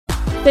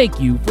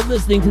Thank you for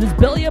listening to this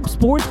Belly Up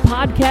Sports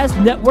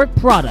Podcast Network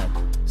product.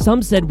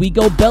 Some said we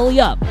go belly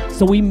up,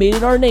 so we made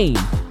it our name,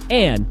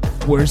 and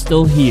we're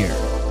still here.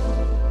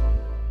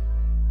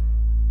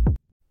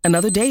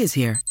 Another day is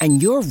here,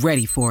 and you're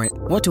ready for it.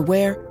 What to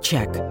wear?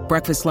 Check.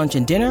 Breakfast, lunch,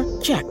 and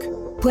dinner? Check.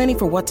 Planning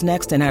for what's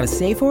next and how to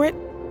save for it?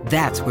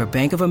 That's where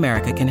Bank of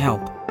America can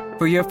help.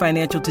 For your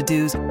financial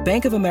to-dos,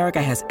 Bank of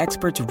America has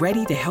experts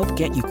ready to help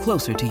get you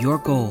closer to your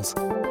goals.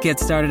 Get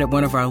started at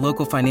one of our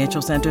local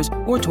financial centers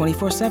or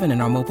 24/7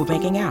 in our mobile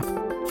banking app.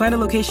 Find a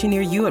location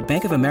near you at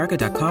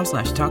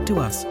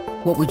bankofamerica.com/talktous.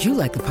 What would you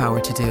like the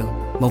power to do?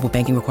 Mobile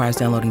banking requires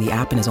downloading the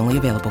app and is only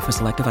available for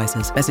select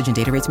devices. Message and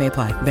data rates may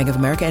apply. Bank of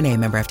America N.A.,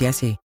 member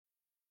FDIC.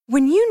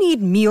 When you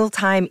need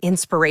mealtime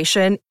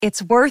inspiration,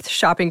 it's worth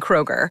shopping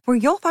Kroger, where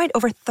you'll find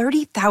over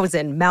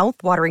 30,000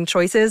 mouth-watering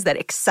choices that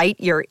excite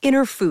your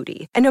inner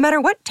foodie. And no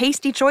matter what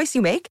tasty choice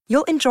you make,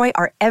 you'll enjoy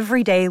our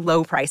everyday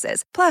low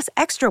prices, plus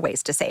extra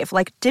ways to save,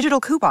 like digital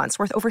coupons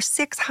worth over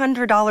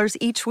 $600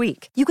 each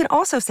week. You can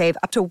also save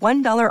up to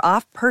 $1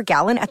 off per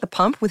gallon at the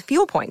pump with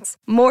fuel points.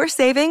 More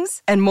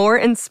savings and more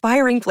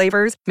inspiring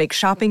flavors make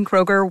shopping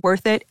Kroger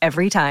worth it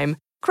every time.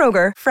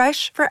 Kroger,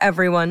 fresh for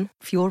everyone.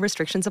 Fuel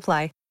restrictions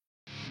apply.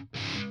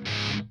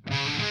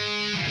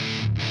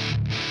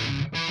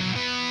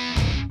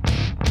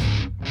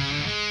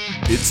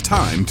 It's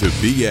time to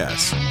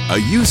BS, a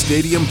U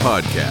Stadium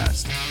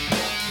podcast.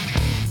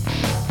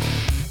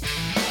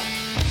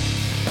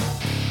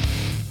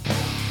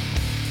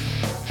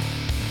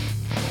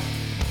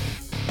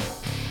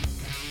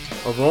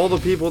 Of all the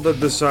people that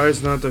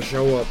decides not to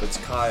show up, it's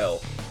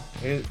Kyle.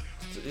 He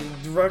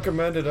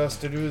recommended us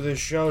to do this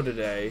show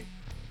today.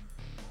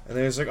 And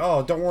then he's like,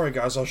 oh, don't worry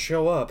guys, I'll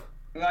show up.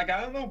 Like,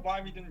 I don't know why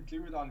we didn't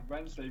do it on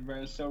Wednesday,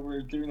 so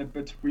we're doing it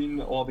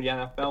between all the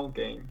NFL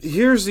games.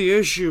 Here's the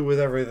issue with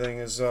everything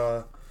is,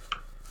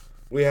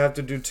 we have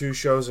to do 2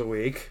 shows a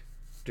week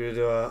due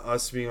to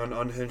us being on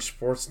Unhinged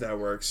Sports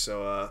Network,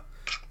 so,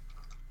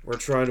 we're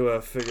trying to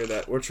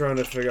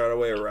figure out a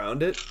way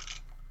around it,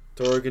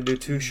 so we can do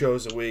 2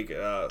 shows a week,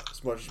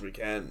 as much as we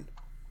can.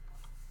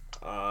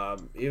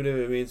 Even if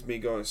it means me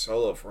going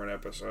solo for an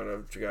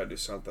episode, you gotta do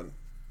something.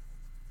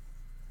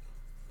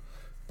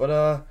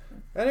 But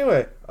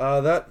anyway,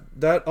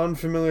 that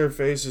unfamiliar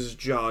face is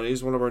John.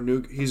 He's our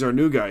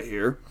new guy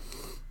here.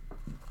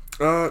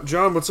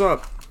 John, what's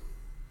up?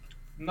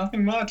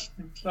 Nothing much.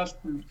 Just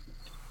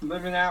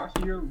living out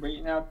here,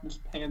 waiting out this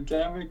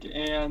pandemic,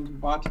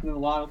 and watching a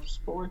lot of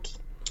sports.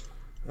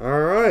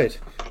 All right,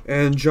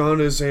 and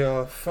John is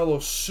a fellow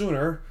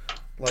Sooner,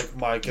 like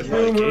Mike and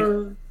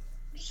Mikey.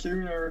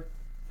 Sooner.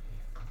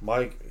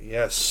 Mike,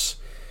 yes,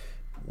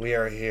 we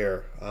are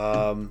here.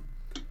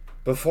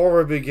 Before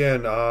we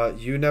begin,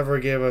 you never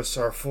gave us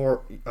our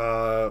 4...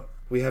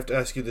 we have to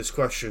ask you this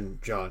question,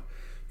 John.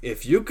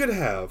 If you could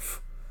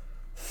have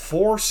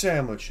 4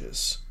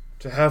 sandwiches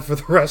to have for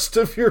the rest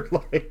of your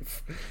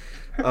life,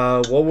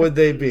 what would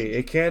they be?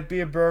 It can't be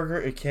a burger,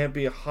 it can't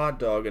be a hot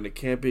dog, and it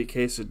can't be a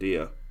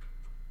quesadilla.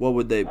 What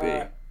would they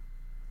be?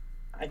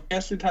 I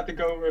guess you'd have to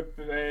go with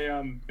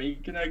a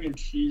bacon, egg, and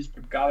cheese,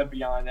 but gotta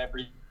be on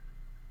every...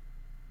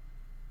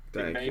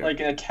 Thank you. Like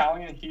an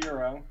Italian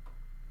hero.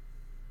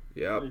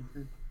 Yep.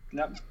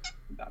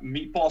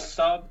 Meatball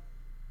sub,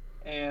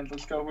 and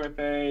let's go with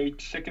a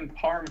chicken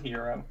parm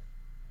hero.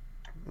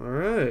 All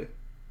right.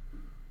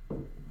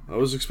 I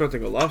was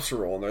expecting a lobster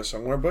roll in there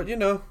somewhere, but you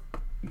know.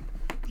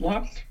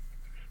 Lobster?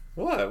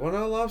 What? Why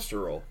not a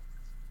lobster roll?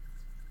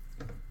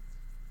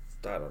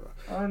 I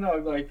don't know.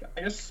 Like,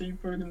 I guess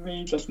seafood and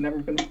me just never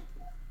been...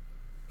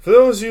 For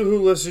those of you who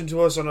listen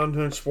to us on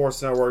Unhinged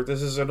Sports Network,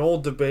 this is an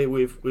old debate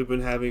we've been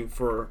having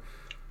for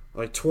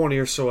like 20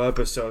 or so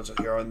episodes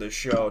here on this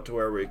show, to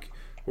where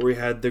we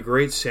had the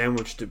great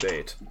sandwich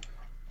debate.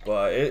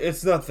 But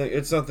it's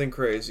nothing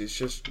crazy. It's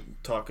just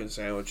talking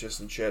sandwiches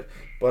and shit.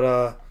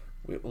 But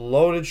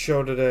loaded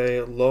show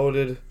today,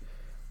 loaded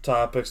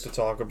topics to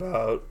talk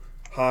about: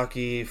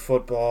 hockey,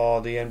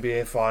 football, the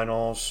NBA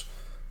finals,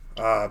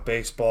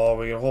 baseball.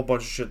 We got a whole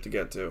bunch of shit to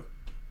get to.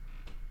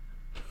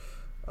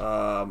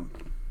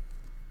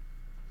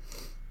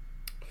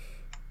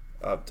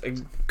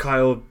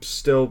 Kyle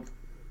still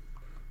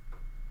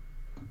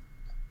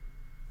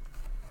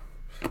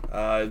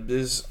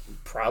is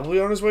probably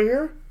on his way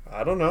here.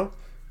 I don't know,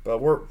 but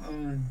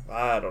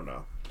I don't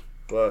know,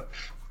 but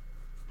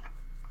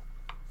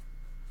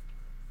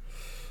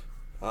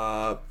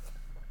I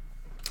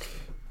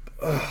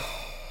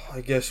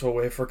guess we'll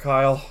wait for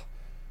Kyle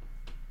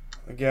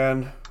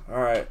again. All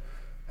right,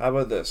 how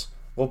about this?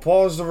 We'll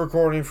pause the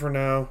recording for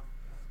now,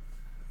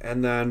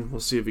 and then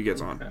we'll see if he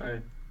gets on.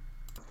 Okay.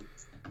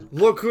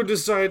 Look who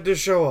decided to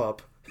show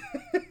up.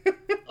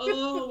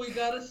 Oh, we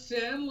got a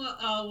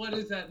Sandlot. What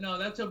is that? No,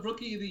 that's a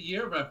Rookie of the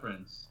Year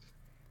reference.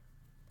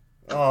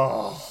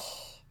 Oh.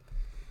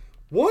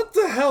 What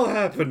the hell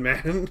happened,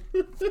 man?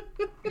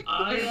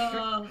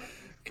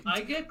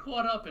 I get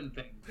caught up in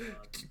things.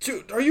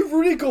 Dude, are you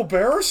Rudy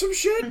Gobert or some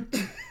shit?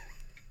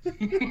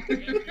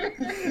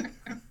 I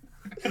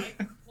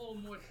pull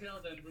more Hill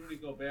than Rudy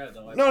Gobert,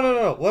 though.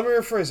 No. Let me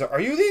rephrase that.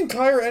 Are you the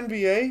entire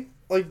NBA?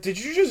 Like, did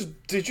you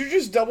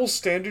just double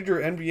standard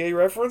your NBA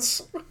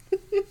reference?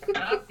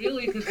 Not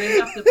really, because they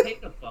have to pay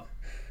the fuck.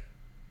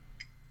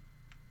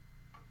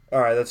 All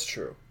right, that's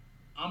true.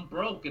 I'm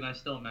broke and I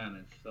still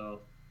manage,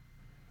 so.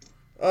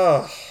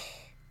 How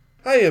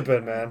you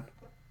been, man?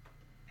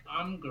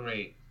 I'm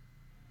great.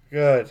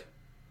 Good.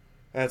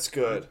 That's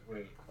good.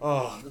 Great.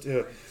 Oh,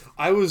 dude.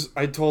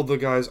 I told the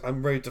guys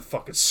I'm ready to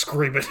fucking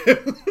scream at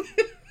him.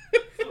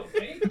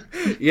 Okay.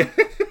 Yeah.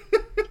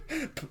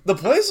 The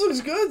place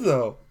looks good,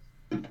 though.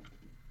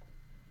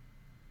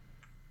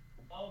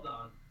 Hold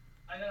on.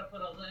 I gotta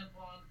put a lamp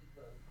on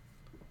because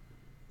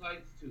the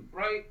light's too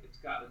bright. It's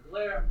got a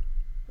glare.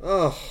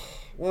 Oh,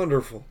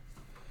 wonderful.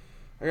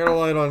 I got a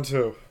light on,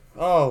 too.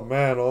 Oh,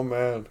 man. Oh,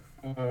 man.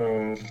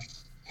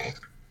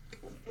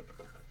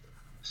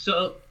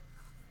 So,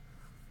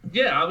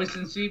 yeah, I was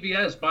in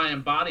CVS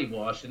buying body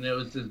wash, and there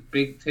was this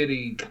big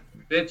titty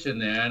bitch in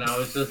there, and I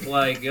was just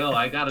like, yo,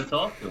 I gotta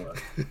talk to her.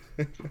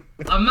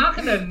 I'm not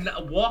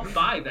gonna walk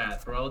by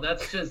that, bro.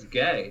 That's just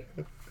gay.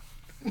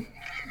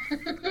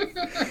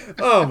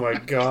 Oh, my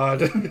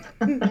God.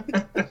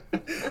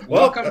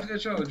 Welcome to the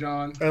show,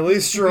 John. At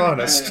least you're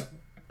honest.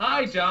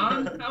 Hi,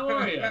 John. How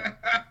are you?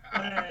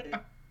 Hey.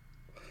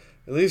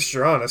 At least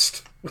you're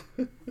honest.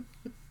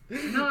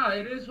 No,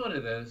 it is what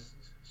it is.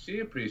 She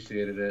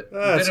appreciated it.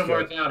 That's It didn't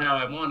good. work out how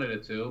I wanted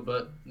it to,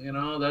 but, you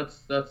know,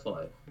 that's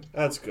life.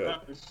 That's good.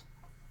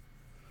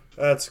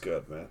 That's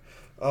good, man.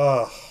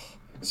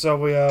 So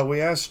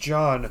we asked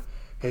John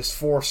his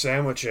 4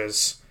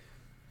 sandwiches.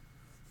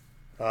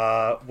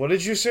 What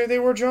did you say they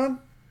were, John?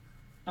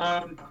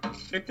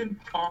 Chicken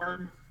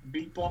parm,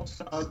 meatball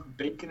sub,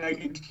 bacon,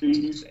 egg, and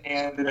cheese,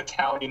 and an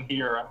Italian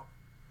hero.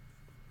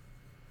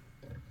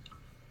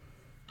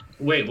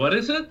 Wait, what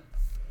is it?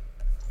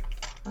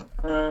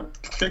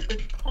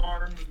 Chicken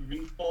parm,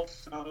 meatball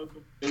sub,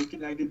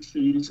 bacon, egg, and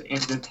cheese,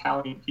 and an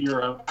Italian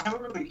hero. I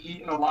haven't really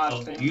eaten a lot of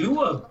Oh, things.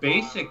 you a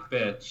basic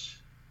bitch.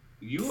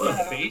 You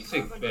a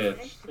basic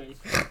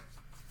bitch.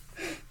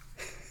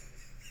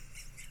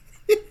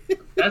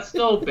 That's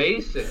so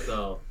basic,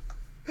 though.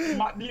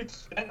 The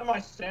extent of my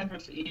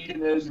sandwich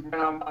eating is when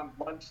I'm on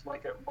lunch,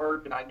 like at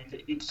work, and I need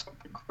to eat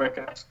something quick,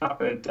 and I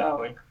stop at a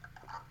deli.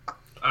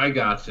 I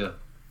gotcha.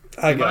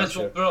 I Might as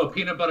well gotcha. throw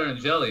peanut butter and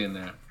jelly in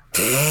there.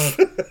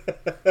 Too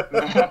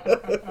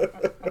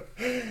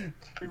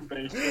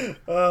basic.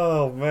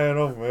 Oh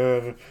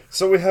man.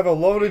 So we have a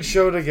loaded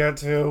show to get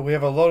to. We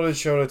have a loaded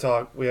show to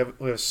talk. We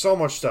have so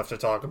much stuff to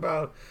talk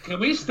about. Can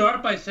we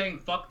start by saying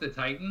fuck the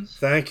Titans?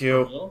 Thank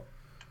you. Cool.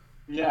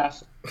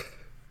 Yes.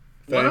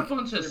 What a Thank-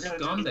 bunch of They're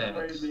gonna take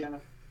away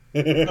scumbags.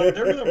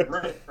 they're gonna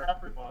ruin it for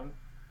everyone.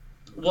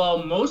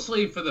 Well,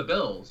 mostly for the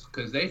Bills,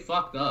 because they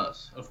fucked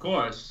us. Of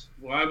course.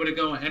 Why would it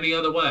go any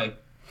other way?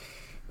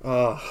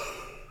 But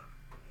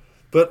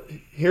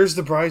here's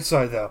the bright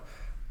side, though.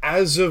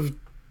 As of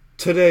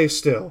today,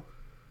 still,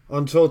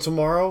 until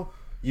tomorrow,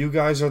 you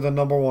guys are the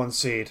number 1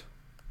 seed.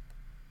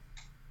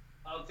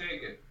 I'll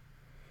take it.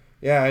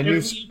 Yeah, and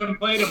If we even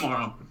play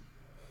tomorrow.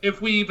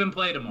 If we even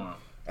play tomorrow.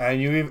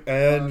 you.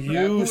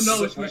 Who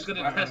knows who's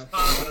going to test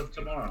positive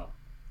tomorrow?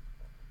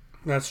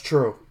 That's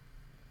true.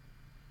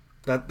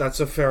 That's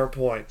a fair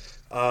point.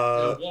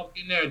 They'll walk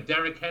in there,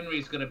 Derrick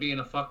Henry's going to be in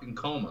a fucking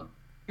coma.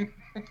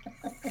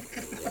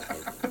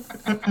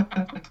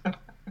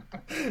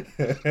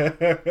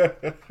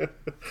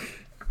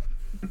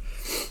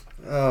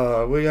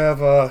 We have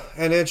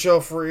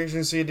NHL free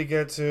agency to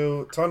get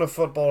to, ton of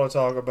football to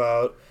talk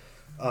about,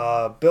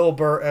 Bill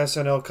Burr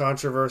SNL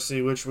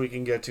controversy, which we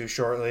can get to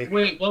shortly.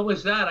 Wait, what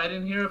was that? I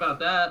didn't hear about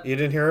that. You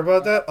didn't hear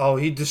about that? Oh,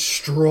 he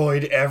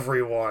destroyed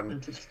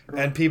everyone,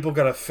 and people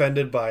got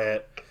offended by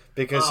it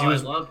because I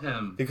love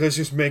him. because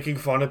he was making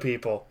fun of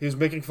people. He was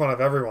making fun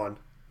of everyone.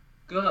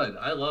 Good.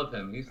 I love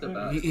him. He's the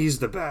best. He's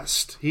the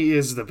best. He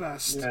is the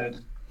best. Yeah.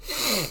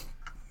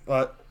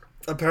 But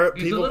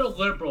apparently, He's a little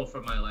liberal for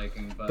my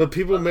liking, but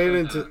people other made it than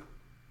into. that-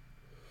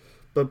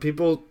 But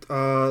people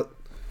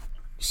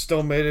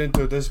still made it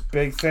into this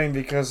big thing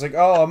because, like,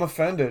 oh, I'm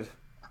offended.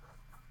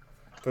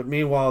 But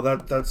meanwhile,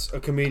 that's a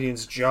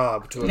comedian's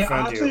job to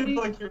offend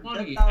you. Like you're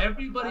Funny,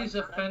 everybody's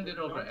offended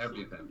over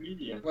everything.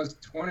 It was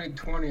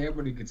 2020.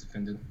 Everybody gets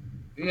offended.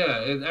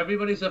 Yeah,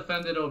 everybody's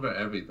offended over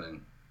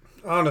everything.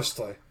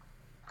 Honestly.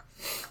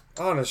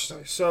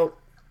 So,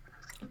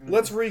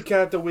 let's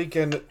recap the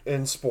weekend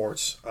in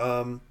sports.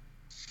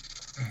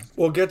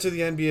 We'll get to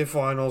the NBA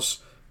Finals,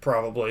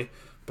 probably.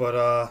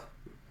 But,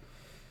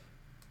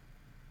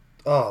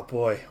 oh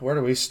boy, where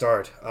do we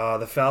start?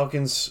 The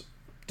Falcons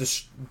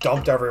just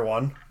dumped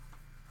everyone,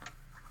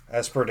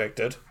 as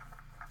predicted.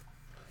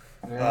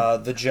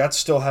 The Jets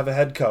still have a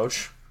head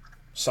coach,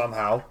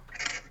 somehow.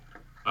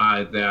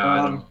 I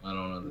don't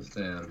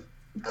understand.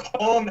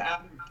 calling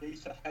Adam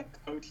Gase a head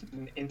coach is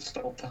an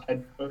insult to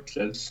head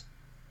coaches.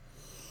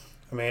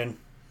 I mean,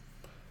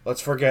 let's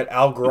forget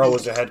Al Groh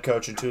was a head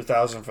coach in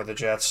 2000 for the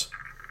Jets.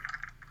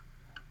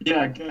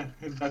 Yeah, good.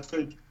 That's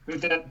like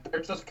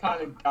they're just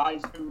kind of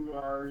guys who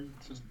are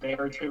just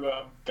there to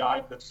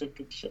guide the sick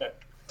and shit.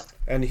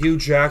 And Hugh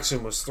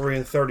Jackson was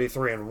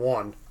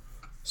 3-33-1.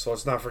 So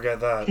let's not forget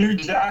that. Hugh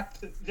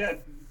Jackson, yeah,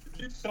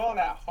 you saw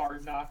that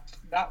Hard Knocks.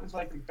 That was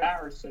like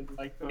embarrassing,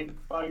 like the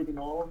fight and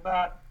all of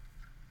that.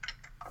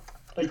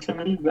 Like to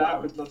me,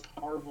 that was just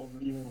horrible to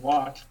even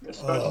watch,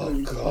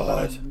 especially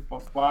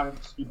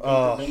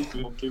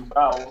Mayfield do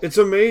well. It's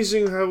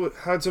amazing how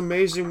it's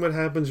amazing what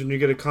happens when you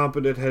get a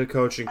competent head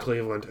coach in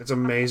Cleveland. It's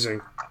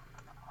amazing.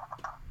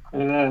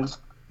 It is.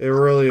 It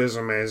really is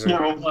amazing.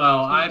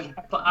 Well,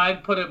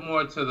 I'd put it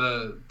more to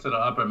the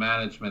upper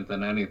management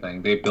than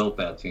anything. They built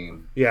that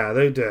team. Yeah,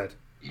 they did.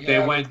 They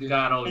went and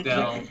got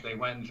Odell. They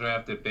went and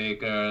drafted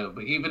Baker.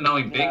 But even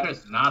knowing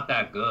Baker's not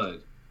that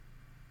good,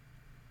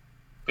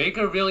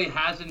 Baker really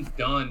hasn't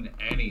done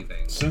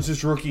anything since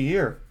his rookie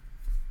year.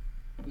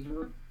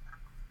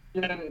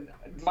 Yeah,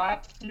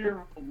 last year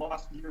was a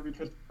lost year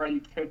because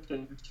Freddie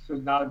Kitchens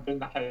should not have been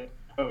the head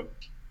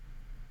coach.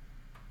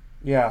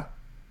 Yeah.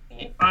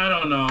 I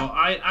don't know.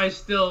 I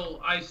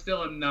still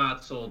am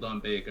not sold on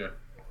Baker.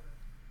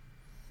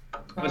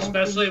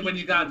 Especially when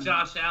you got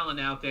Josh Allen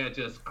out there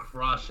just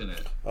crushing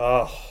it.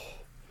 Oh.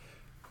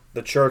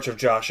 The Church of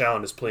Josh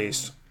Allen is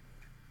pleased.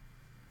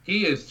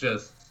 He's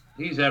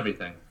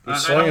everything.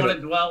 I don't want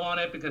to dwell on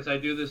it because I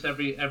do this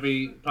every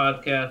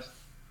podcast.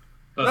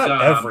 But not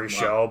God, every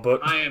show,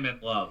 but I am in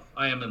love.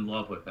 I am in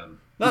love with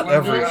him. Not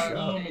every show.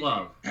 I'm in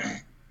love.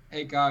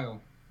 Hey, Kyle.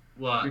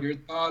 What? What are your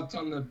thoughts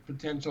on the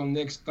potential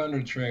Knicks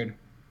Thunder trade?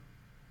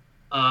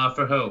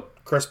 For who?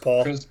 Chris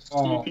Paul. Chris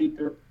Paul.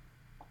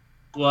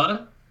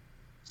 What?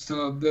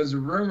 So there's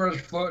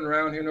rumors floating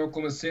around here in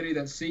Oklahoma City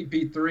that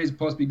CP3 is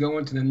supposed to be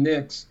going to the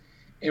Knicks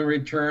in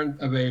return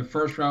of a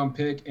first-round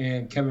pick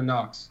and Kevin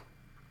Knox.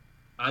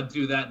 I'd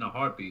do that in a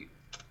heartbeat.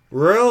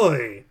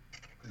 Really?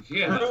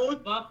 Yeah.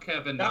 Fuck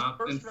Kevin Knox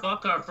and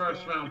fuck our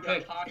first-round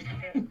pick. That's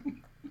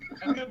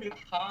gonna be a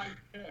high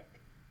pick.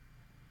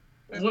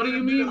 What do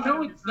you mean?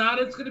 No, it's not.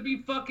 It's going to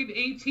be fucking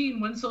 18.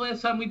 When's the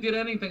last time we did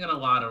anything in a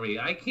lottery?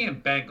 I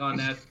can't bank on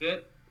that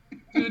shit.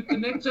 Dude, the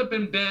Knicks have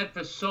been bad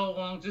for so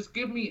long. Just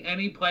give me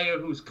any player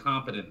who's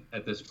competent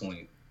at this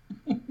point.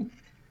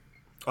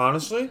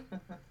 Honestly?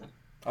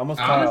 I'm with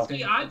Kyle.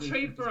 Honestly, I'd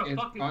trade for a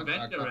fucking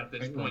vendor at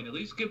this point. At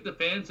least give the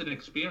fans an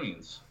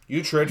experience.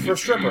 You trade for a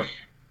stripper.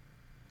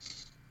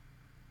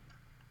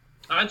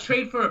 I'd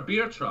trade for a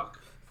beer truck.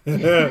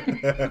 That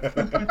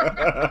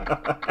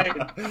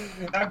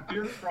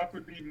beer truck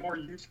would be more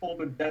useful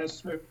than Dennis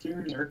Smith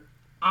Jr.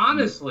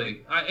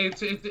 Honestly,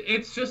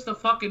 it's just a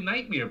fucking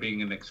nightmare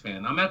being a Knicks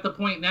fan. I'm at the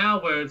point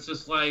now where it's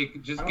just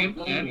like, just give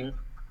me any.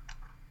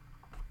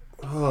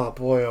 Oh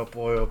boy! Oh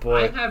boy! Oh boy!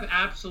 I have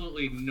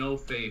absolutely no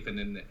faith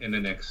in the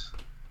Knicks.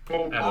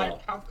 Well, at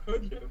all. how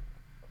could you?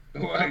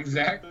 Well,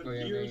 exactly.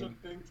 The years of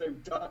things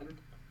they've done,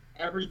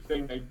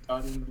 everything they've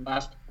done in the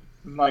last,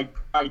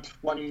 probably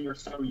 20 or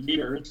so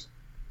years.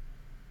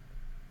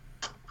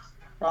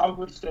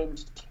 Probably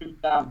since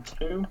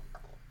 2002.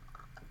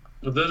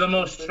 Well, they're the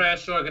most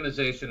trash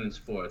organization in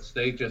sports.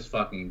 They just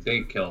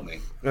they kill me.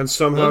 And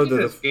somehow look at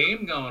this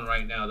game going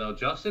right now, though.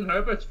 Justin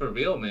Herbert's for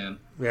real, man.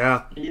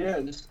 Yeah. He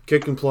is.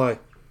 Kick and play.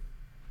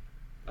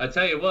 I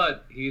tell you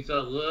what, he's a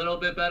little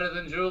bit better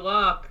than Drew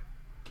Lock.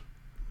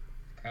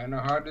 Kind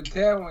of hard to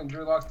tell when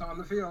Drew Lock's not on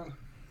the field.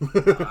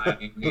 I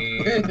mean,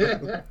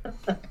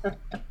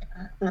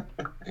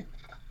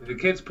 the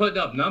kid's putting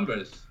up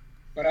numbers.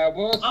 But I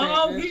will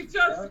say he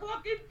just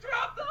fucking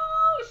dropped.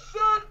 Oh,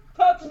 shit.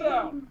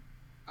 Touchdown.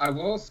 I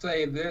will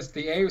say this.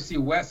 The AFC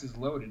West is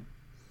loaded.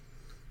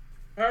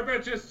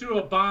 Herbert just threw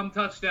a bomb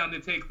touchdown to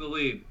take the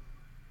lead.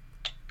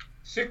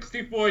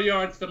 64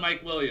 yards to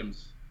Mike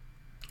Williams.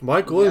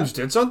 Mike Williams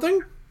did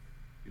something?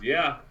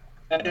 Yeah.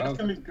 It's going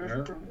to be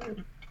good for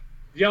me.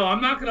 Yo,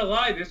 I'm not going to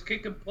lie. This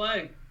kid can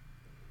play.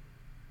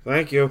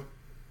 Thank you.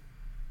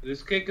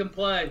 This kid can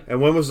play.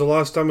 And when was the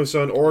last time we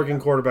saw an Oregon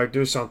quarterback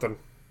do something?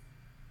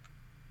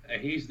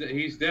 He's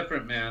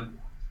different, man.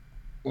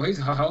 Well, he's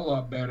a hell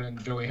lot better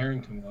than Joey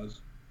Harrington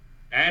was.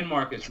 And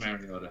Marcus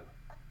Mariota.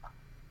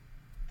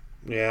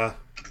 Yeah.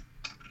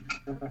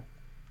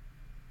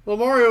 Well,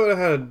 Mariota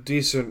had a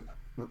decent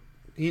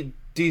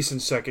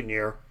second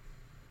year.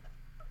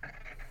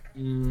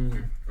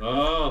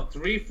 Oh,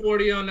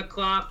 3:40 on the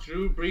clock.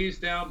 Drew Brees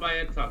down by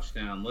a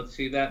touchdown. Let's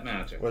see that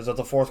magic. Was that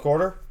the fourth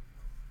quarter?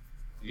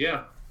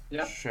 Yeah.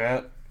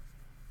 Shit.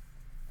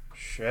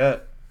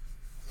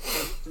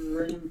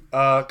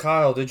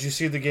 Kyle, did you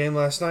see the game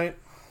last night?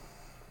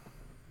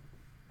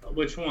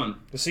 Which one?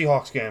 The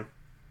Seahawks game.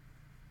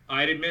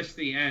 I did miss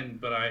the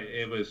end, but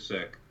it was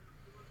sick.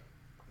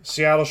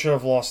 Seattle should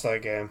have lost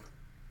that game.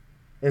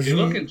 You're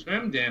looking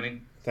trim,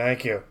 Danny.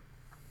 Thank you.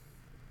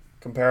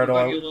 Compared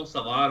to you lost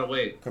a lot of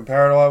weight.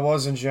 Compared to I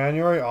was in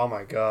January, oh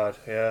my god,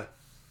 yeah.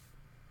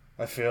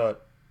 I feel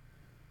it.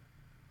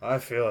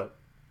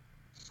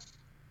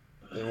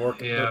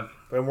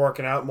 Been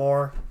working out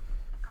more.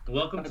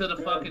 Welcome to the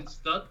fucking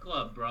stud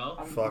club, bro.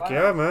 Fuck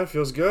yeah, man.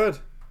 Feels good.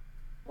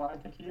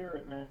 Glad to hear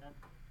it, man.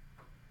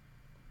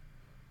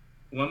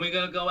 When we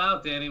gonna go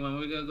out, Danny? When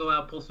we gonna go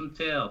out, pull some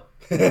tail?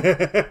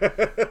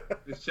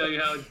 Just show you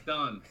how it's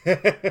done.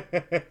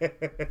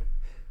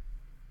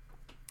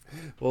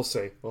 We'll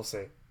see. We'll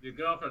see. Your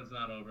girlfriend's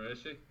not over, is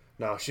she?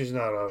 No, she's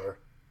not over.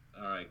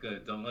 All right,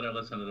 good. Don't let her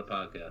listen to the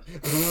podcast.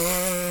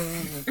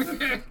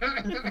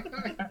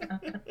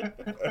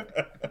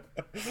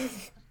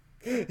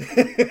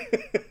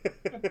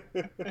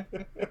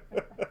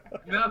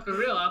 No, for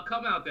real. I'll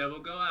come out there. We'll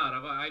go out.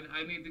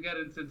 I need to get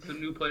into some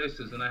new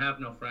places, and I have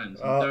no friends.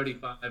 I'm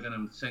 35 and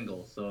I'm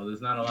single, so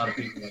there's not a lot of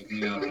people like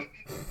me out there.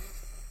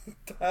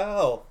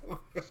 Hell.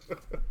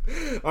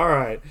 All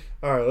right.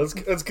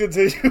 Let's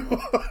continue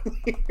on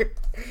here.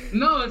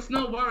 No, it's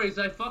no worries.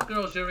 I fuck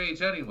girls your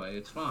age anyway.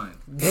 It's fine.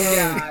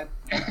 Yeah.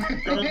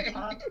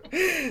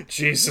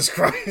 Jesus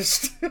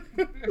Christ.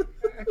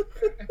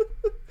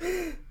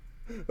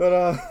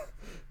 But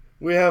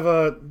we have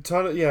a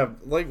ton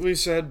of like we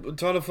said, a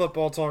ton of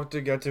football talk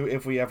to get to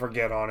if we ever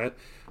get on it.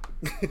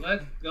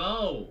 Let's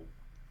go.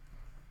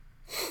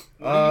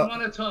 What do you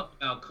want to talk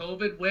about?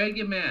 COVID? Wear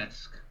your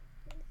mask.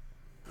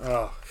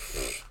 Oh.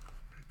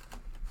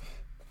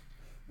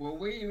 Will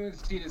we even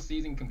see the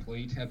season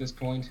complete at this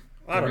point?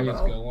 I don't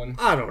know.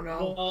 I don't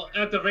know. Well,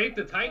 at the rate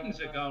the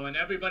Titans are going,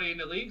 everybody in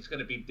the league's going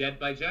to be dead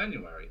by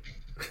January.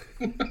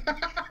 And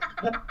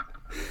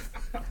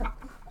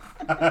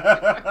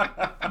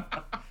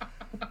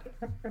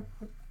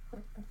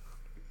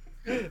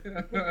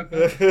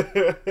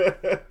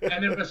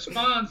in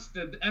response,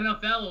 the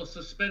NFL will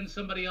suspend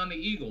somebody on the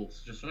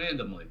Eagles just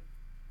randomly.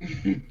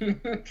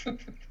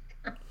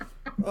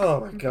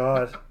 Oh my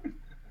God.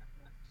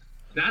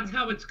 That's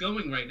how it's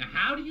going right now.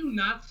 How do you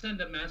not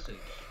send a message?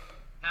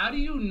 How do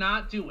you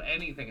not do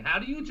anything? How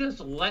do you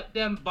just let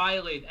them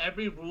violate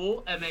every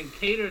rule and then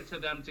cater to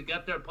them to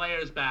get their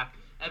players back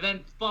and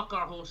then fuck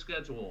our whole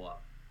schedule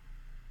up?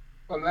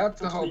 Well,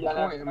 that's the whole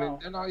point. I mean,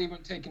 they're not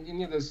even taking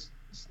any of this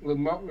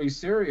remotely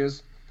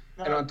serious.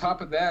 And on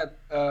top of that,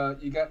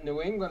 you got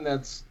New England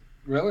that's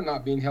really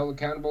not being held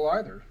accountable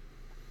either.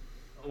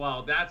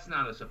 Well, that's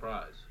not a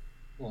surprise.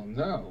 Well,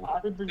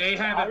 no. They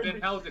haven't been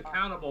held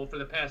accountable for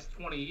the past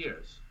 20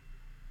 years.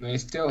 They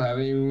still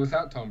haven't, even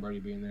without Tom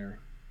Brady being there.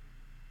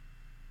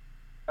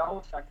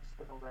 Belichick's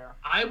still there.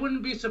 I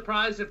wouldn't be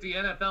surprised if the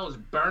NFL is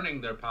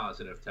burning their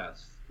positive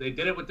tests. They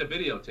did it with the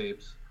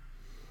videotapes.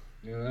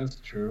 Yeah, that's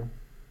true.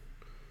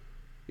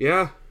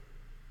 Yeah.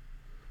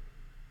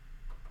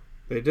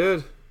 They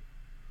did.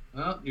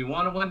 Well, you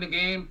want to win the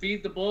game,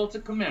 feed the ball to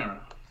Kamara.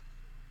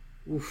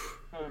 Oof.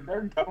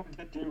 They're going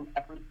to do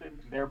everything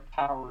in their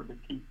power to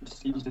keep the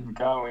season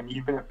going,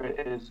 even if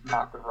it is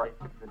not the right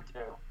thing to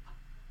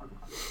do.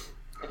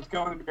 It's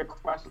going to be a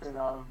question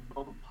of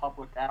will the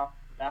public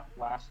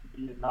backlash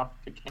be enough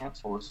to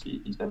cancel a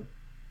season?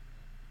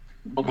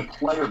 Will the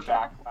player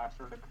backlash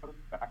or the coach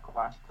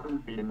backlash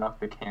could be enough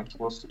to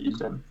cancel a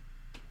season?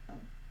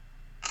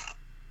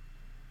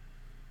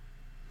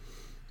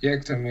 Yeah,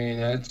 'cause I mean,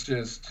 it's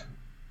just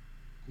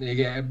you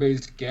get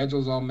everybody's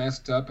schedules all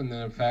messed up, and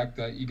then the fact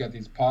that you got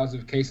these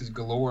positive cases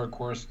galore. Of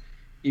course,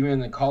 even in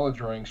the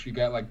college ranks, you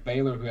got like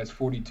Baylor who has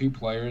 42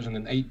 players, and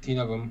then 18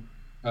 of them,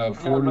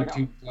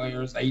 42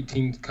 players,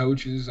 18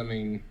 coaches. I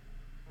mean,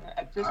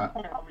 at this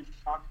point, I was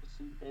shocked to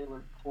see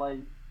Baylor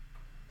play.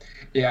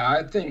 Yeah,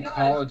 I think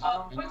college.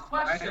 Quick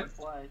question.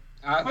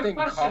 I think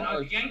college. Are the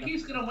college.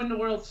 Yankees going to win the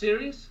World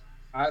Series?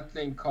 I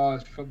think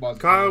college football.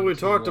 Kyle, we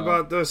talked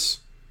about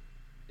this.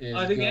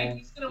 Are the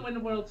Yankees going to win the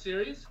World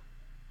Series?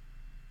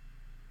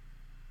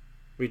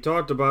 We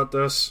talked about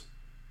this.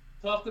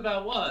 Talked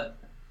about what?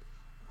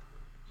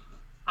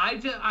 I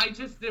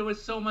just there was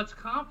so much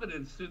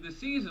confidence through the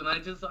season. I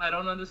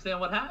don't understand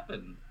what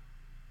happened.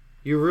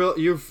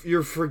 You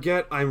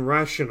forget I'm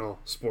rational,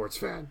 sports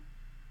fan.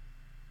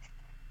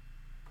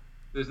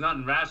 There's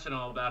nothing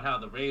rational about how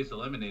the Rays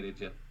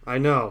eliminated you. I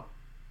know.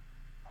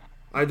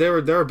 They're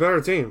a better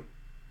team.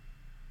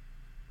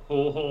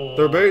 Oh.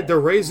 The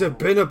Rays have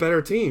been a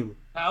better team.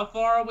 How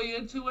far are we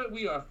into it?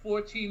 We are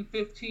 14,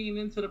 15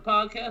 into the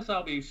podcast.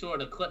 I'll be sure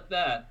to clip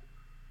that.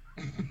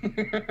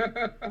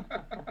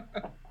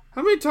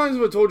 How many times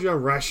have I told you I'm a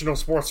rational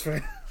sports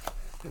fan?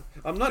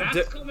 I'm not.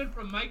 That's coming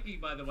from Mikey,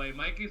 by the way.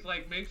 Mikey's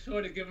like, make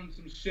sure to give him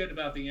some shit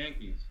about the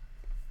Yankees.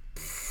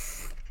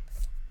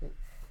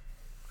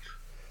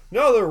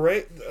 No,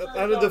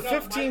 out of the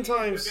 15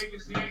 times. The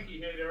biggest Yankee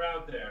hater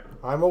out there.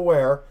 I'm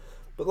aware,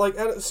 but like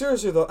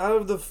seriously though, out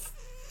of the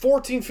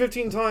 14,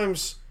 15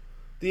 times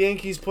the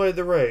Yankees played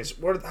the Rays,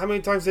 how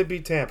many times they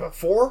beat Tampa?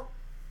 4?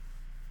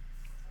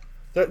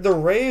 The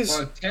Rays.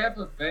 Well,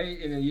 Tampa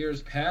Bay in the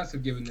years past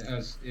have given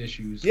us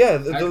issues. Yeah,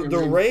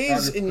 the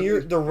Rays.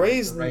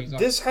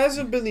 This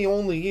hasn't been the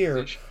only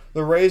year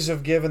the Rays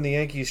have given the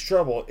Yankees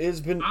trouble.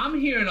 It's been. I'm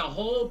hearing a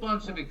whole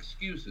bunch of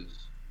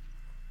excuses.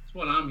 That's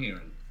what I'm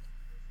hearing.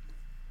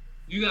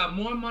 You got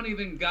more money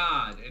than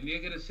God, and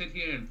you're gonna sit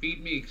here and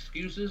feed me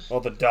excuses?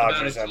 Well, the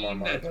Dodgers have more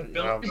money, that's but,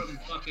 built from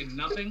fucking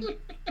nothing.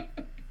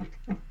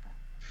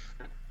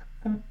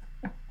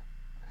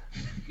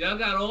 Y'all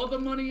got all the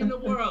money in the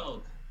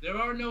world. There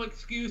are no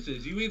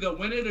excuses. You either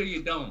win it or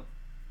you don't.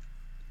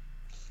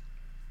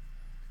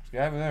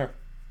 Yeah, I'm there.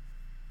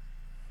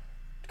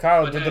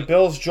 Kyle, did the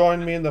Bills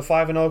join me in the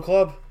 5-0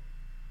 club?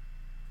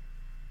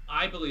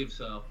 I believe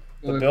so.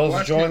 The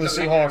Bills join the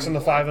Seahawks in the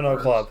 5-0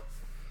 club.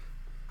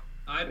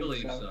 I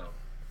believe so.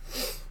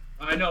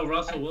 I know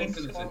Russell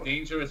Wilson is a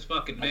dangerous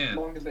fucking man. As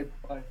long as they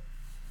play.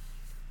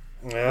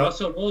 Yeah.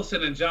 Russell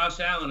Wilson and Josh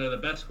Allen are the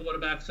best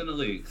quarterbacks in the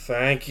league.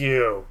 Thank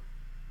you.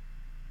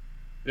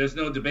 There's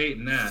no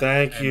debating that.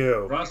 Thank and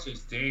you.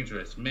 Russell's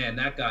dangerous. Man,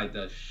 that guy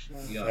does.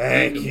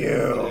 Thank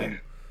you.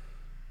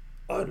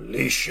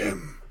 Unleash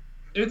him.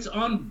 It's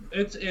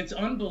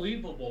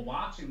unbelievable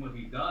watching what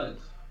he does.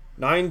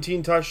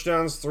 19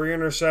 touchdowns, 3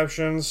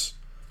 interceptions,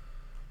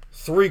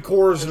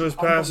 3/4 of his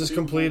passes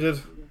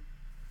completed.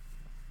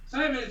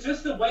 Simon, it's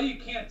just the way you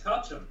can't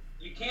touch him.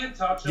 You can't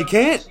touch him. You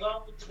can't. He's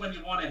slow when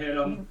you want to hit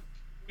him.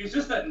 He's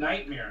just a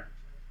nightmare.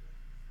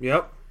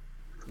 Yep,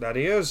 that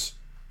he is.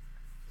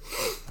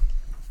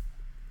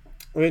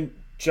 I mean,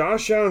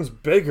 Josh Allen's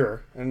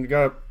bigger and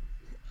got.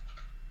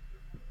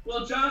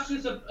 Well, Josh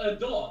is a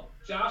dog.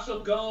 Josh will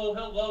go,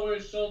 he'll lower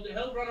his shoulder,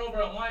 he'll run over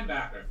a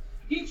linebacker.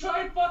 He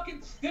tried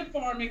fucking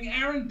stiff-arming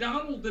Aaron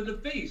Donald in the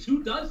face.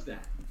 Who does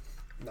that?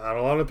 Not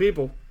a lot of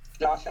people.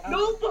 Josh Allen.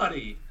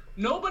 Nobody.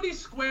 Nobody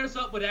squares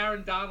up with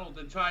Aaron Donald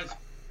and tries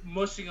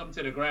mushing him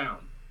to the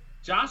ground.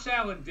 Josh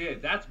Allen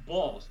did. That's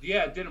balls.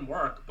 Yeah, it didn't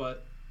work,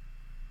 but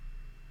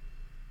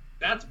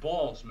that's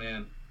balls,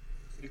 man.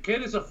 The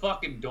kid is a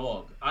fucking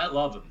dog. I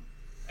love him.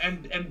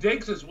 And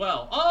Diggs as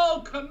well.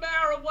 Oh,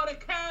 Kamara, what a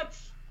catch!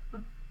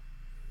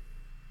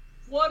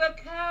 What a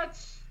catch!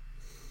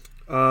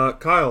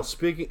 Kyle,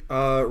 speaking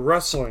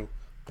wrestling,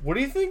 what do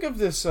you think of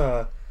this?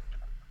 What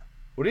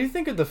do you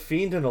think of the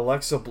Fiend and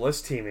Alexa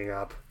Bliss teaming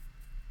up?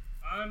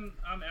 I'm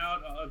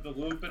out of the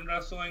loop in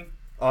wrestling.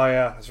 Oh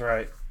yeah, that's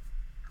right.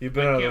 You've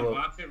been out of the I can't loop.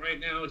 watch it right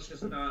now. It's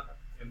just not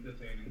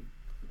entertaining.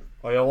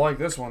 Oh, you'll like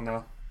this one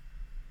though.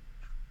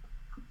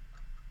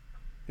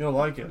 You'll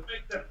like it.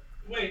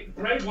 Wait,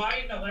 Bray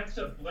Wyatt and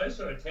Alexa Bliss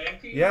are a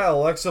tag team? Yeah,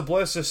 Alexa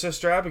Bliss is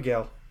Sister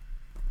Abigail.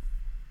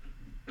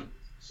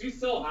 She's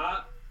still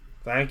hot.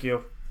 Thank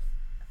you.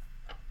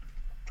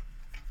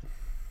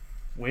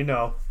 We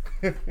know.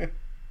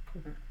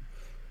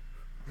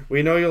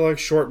 We know you like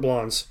short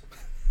blondes.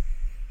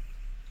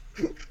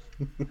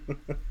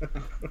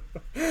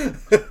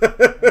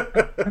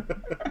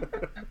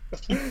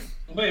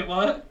 Wait,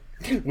 what?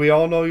 We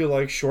all know you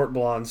like short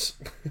blondes.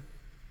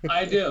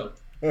 I do.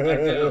 I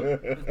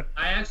do.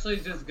 I actually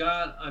just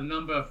got a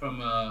number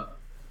from a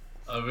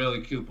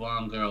really cute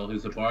blonde girl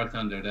who's a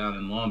bartender down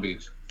in Long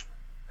Beach.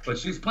 But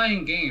she's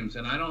playing games,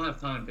 and I don't have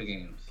time for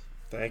games.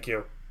 Thank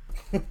you.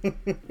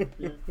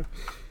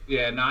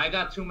 Yeah, no, I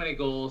got too many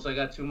goals. I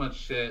got too much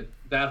shit.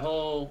 That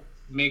whole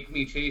make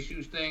me chase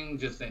you thing,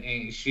 just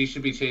ain't. She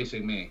should be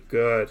chasing me.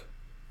 Good.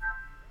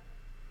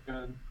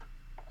 Good.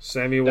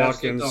 Sammy That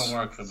Watkins. shit don't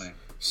work for me.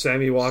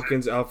 Sammy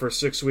Watkins out for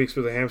 6 weeks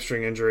with a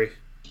hamstring injury.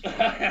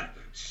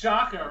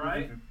 Shocker,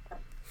 right?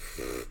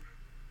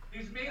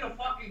 He's made a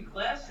fucking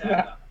glass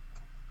setup.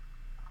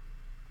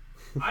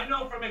 I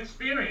know from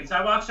experience.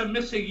 I watched him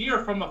miss a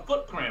year from a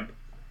foot cramp.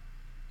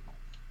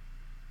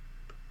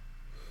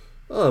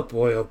 Oh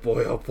boy, oh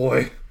boy, oh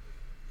boy.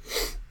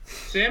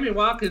 Sammy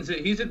Watkins,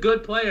 he's a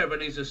good player,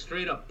 but he's a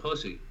straight up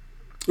pussy.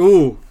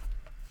 Ooh.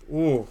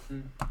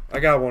 I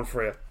got one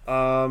for you.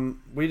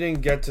 We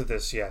didn't get to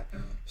this yet.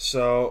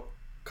 So,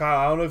 Kyle,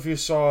 I don't know if you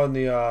saw in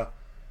the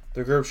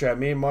group chat,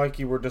 me and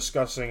Mikey were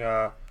discussing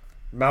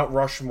Mount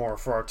Rushmore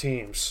for our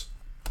teams.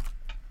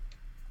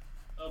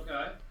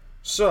 Okay.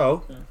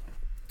 So,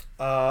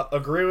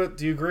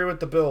 do you agree with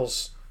the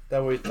Bills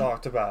that we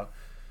talked about?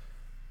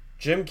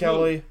 Jim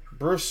Kelly,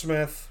 Bruce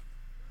Smith,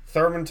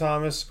 Thurman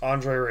Thomas,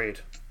 Andre Reed.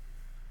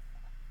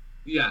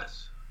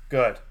 Yes.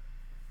 Good.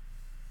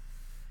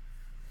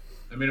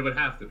 I mean, it would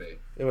have to be.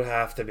 It would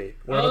have to be.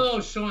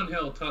 Sean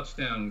Hill,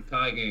 touchdown,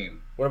 tie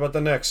game. What about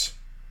the Knicks?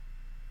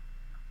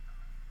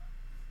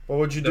 What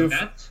would you do?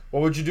 Mets?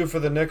 What would you do for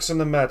the Knicks and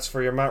the Mets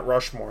for your Mount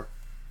Rushmore?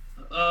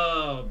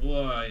 Oh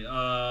boy,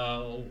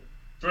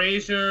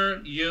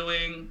 Frazier,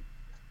 Ewing.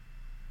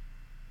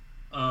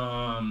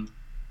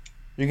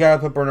 You gotta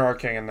put Bernard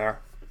King in there.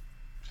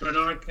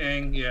 Bernard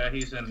King, yeah,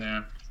 he's in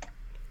there.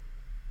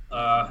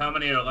 How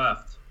many are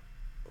left?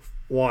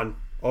 1.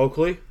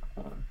 Oakley.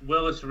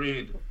 Willis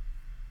Reed.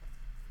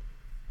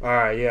 All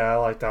right, yeah, I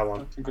like that one.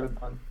 That's a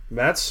good one.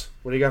 Mets.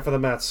 What do you got for the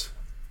Mets?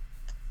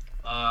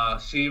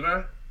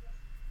 Seaver.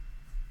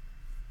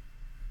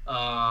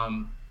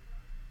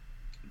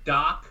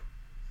 Doc.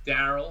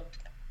 Darryl.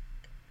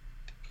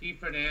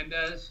 Keith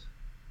Hernandez.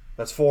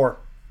 That's 4.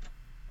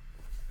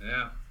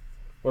 Yeah.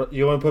 What,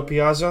 you want to put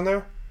Piazza in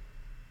there?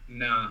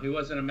 Nah, he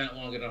wasn't a Met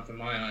long enough in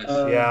my eyes.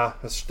 Yeah,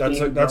 that's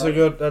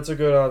a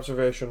good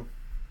observation.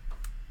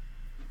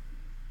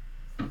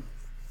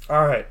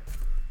 All right.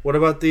 What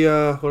about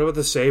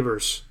the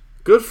Sabres?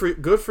 Good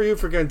for you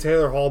for getting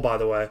Taylor Hall, by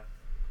the way.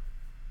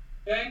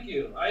 Thank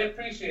you. I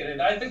appreciate it.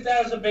 I think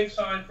that was a big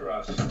sign for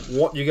us.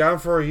 What you got him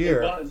for a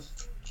year? It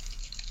was.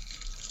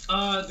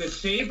 The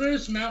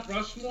Sabres, Mount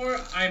Rushmore.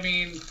 I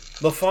mean,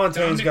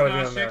 LaFontaine's got to be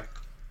Dominic in there.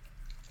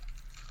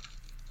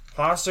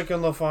 Hasek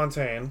and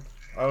LaFontaine.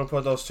 I would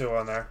put those 2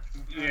 on there.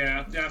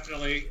 Yeah,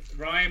 definitely.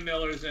 Ryan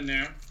Miller's in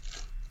there.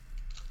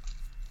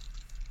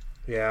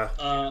 Yeah.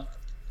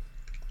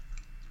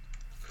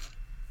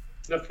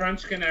 The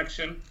French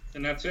Connection,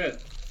 and that's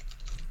it.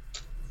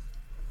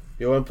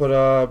 You want to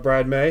put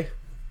Brad May?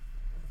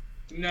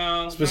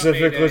 No.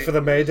 Specifically for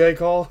the May Day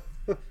call?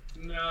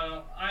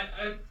 No.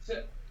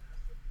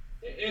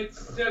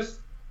 It's just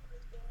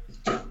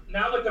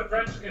now with the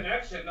French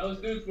Connection, those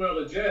dudes were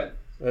legit.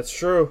 That's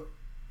true.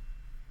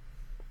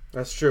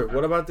 That's true.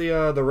 What about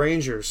the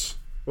Rangers?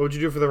 What would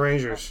you do for the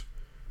Rangers?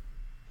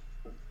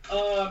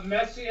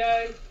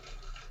 Messier,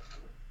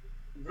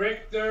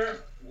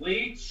 Richter,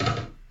 Leach.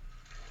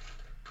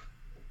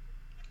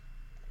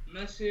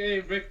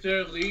 Messier,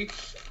 Richter,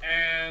 Leach,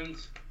 and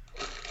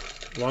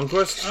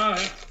Lundqvist?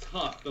 that's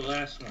tough, the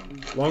last one.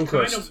 Lundqvist.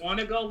 I kind of want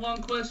to go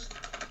Lundqvist.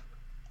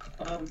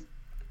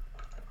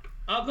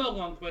 I'll go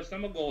Lundqvist.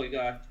 I'm a goalie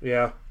guy.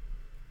 Yeah.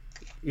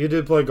 You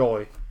did play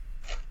goalie.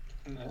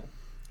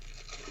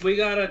 We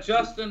got a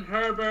Justin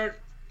Herbert,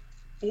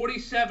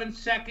 47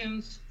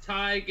 seconds,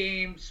 tie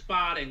game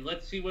spotting.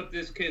 Let's see what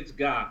this kid's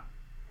got.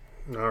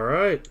 All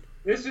right.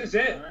 This is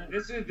it.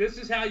 This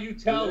is how you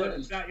tell that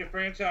it's not your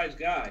franchise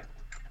guy.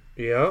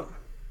 Yeah.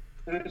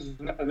 This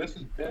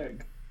is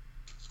big.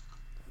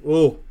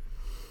 Ooh.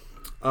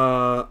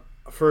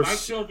 First.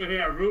 Mike's over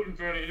here rooting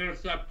for an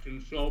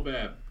interception so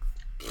bad.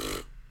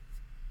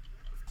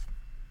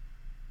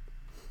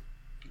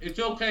 It's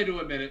okay to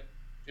admit it.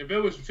 If it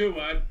was 2,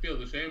 I'd feel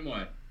the same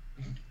way.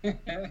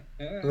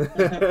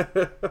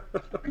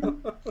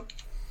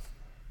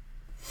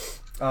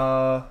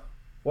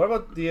 What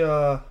about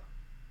the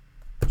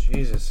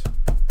Jesus?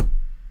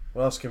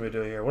 What else can we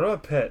do here? What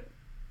about Pitt?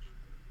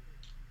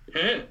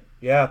 Pitt?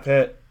 Yeah,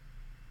 Pitt.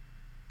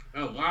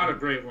 A lot of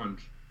great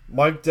ones.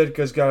 Mike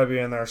Ditka's got to be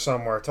in there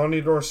somewhere.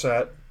 Tony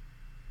Dorsett.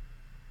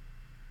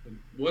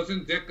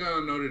 Wasn't Ditka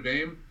on Notre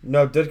Dame?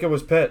 No, Ditka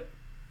was Pitt.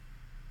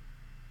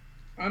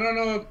 I don't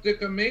know if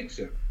Ditka makes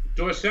it.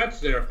 Dorsett's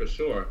there for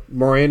sure.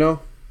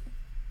 Moreno.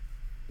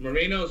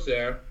 Marino's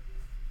there.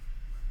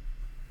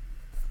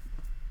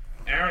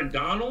 Aaron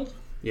Donald?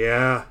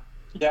 Yeah.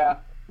 Yeah.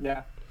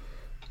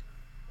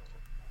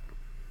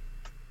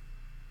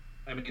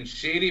 I mean,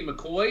 Shady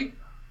McCoy?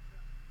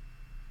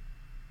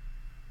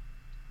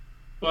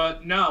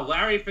 But no,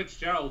 Larry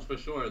Fitzgerald for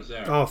sure is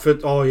there.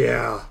 Oh,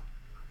 yeah.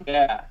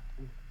 Yeah.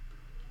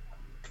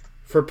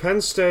 For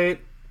Penn State,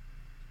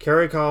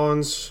 Kerry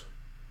Collins,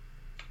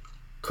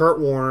 Kurt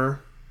Warner,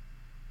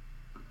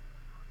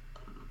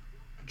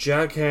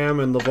 Jack Ham,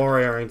 and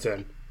LeVar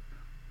Arrington.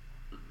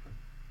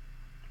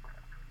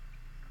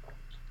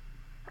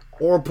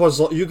 Or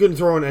puzzle. You can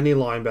throw in any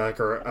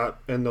linebacker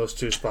in those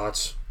 2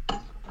 spots.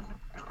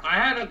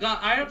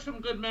 I have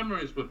some good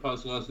memories with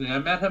Puzzlesny. I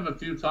met him a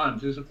few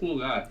times. He's a cool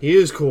guy. He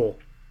is cool.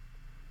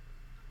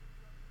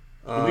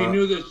 We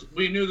knew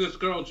this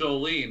girl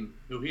Jolene,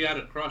 who he had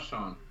a crush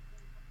on,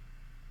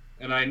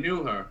 and I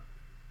knew her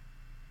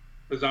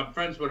because I'm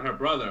friends with her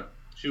brother.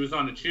 She was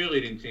on the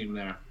cheerleading team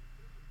there.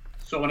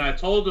 So when I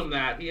told him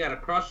that, he had a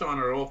crush on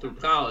her all through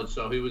college.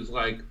 So he was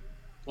like,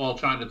 all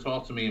trying to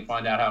talk to me and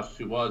find out how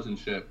she was and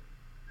shit.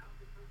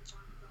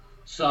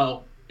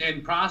 So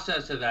in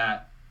process of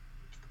that,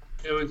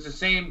 it was the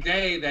same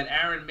day that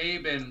Aaron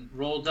Maben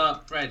rolled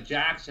up Fred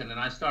Jackson, and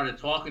I started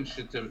talking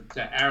shit to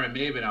Aaron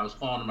Maben. I was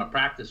calling him a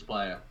practice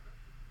player,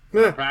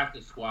 a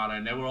practice squatter,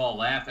 and they were all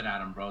laughing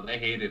at him, bro. They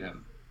hated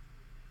him.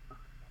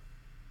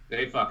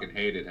 They fucking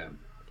hated him.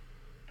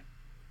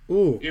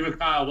 Ooh. Even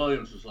Kyle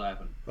Williams was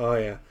laughing. Oh,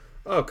 yeah.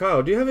 Oh,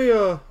 Kyle, do you have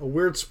a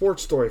weird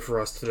sports story for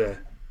us today?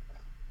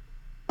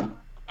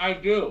 I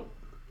do.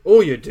 Oh,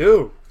 you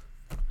do?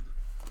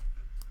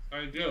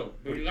 I do.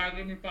 But you gotta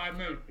give me 5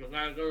 minutes. You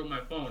gotta go to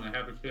my phone. I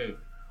have it saved.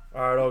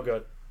 All right, all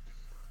good.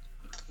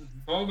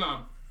 Hold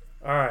on.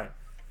 All right.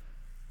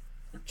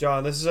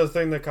 John, this is a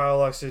thing that Kyle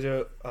likes to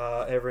do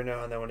every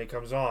now and then when he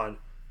comes on.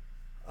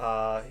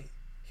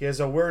 He has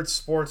a weird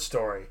sports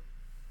story.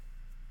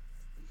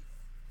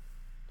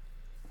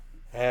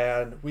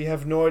 And we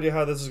have no idea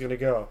how this is going to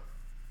go.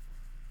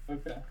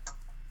 Okay.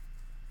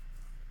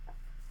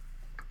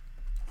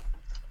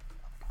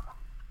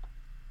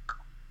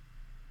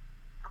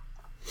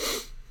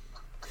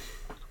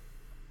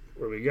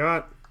 What do we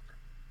got?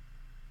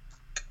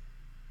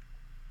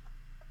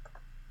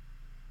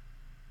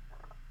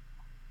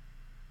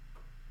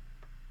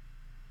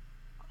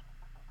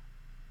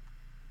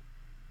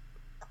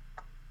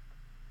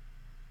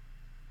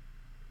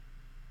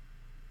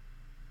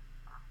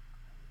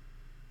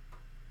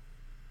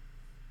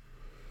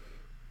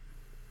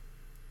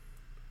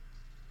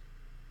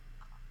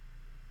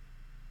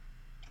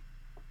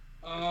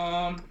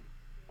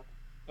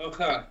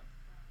 Okay.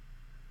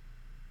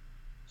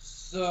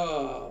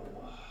 So.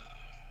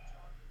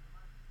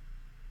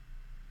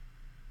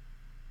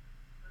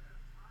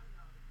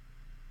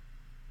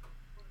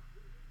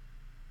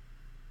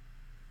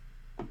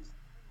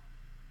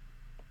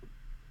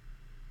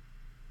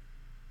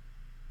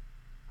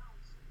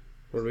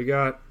 What do we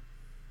got?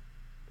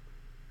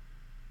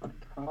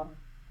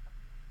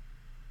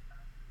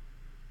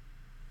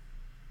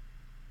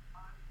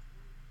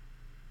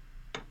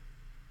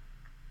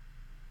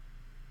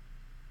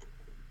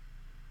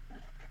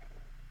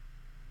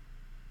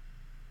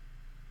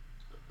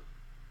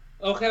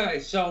 Okay,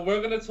 so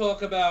we're going to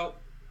talk about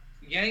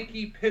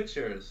Yankee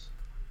pitchers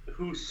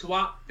who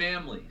swap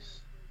families.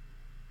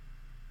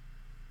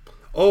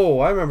 Oh,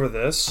 I remember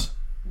this.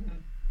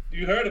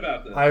 You heard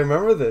about this? I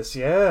remember this,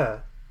 yeah.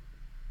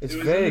 It's It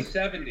was vague.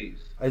 in the 70s.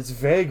 It's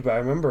vague, but I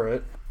remember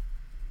it.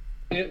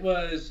 It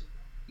was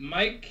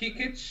Mike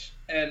Kikich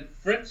and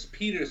Fritz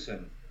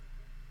Peterson,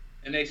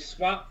 and they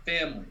swapped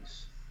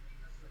families.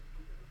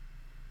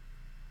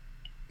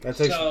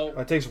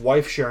 That takes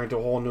wife sharing to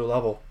a whole new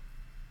level.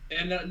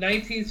 In the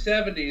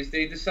 1970s,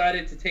 they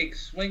decided to take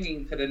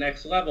swinging to the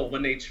next level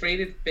when they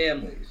traded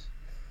families.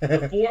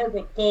 The four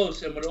were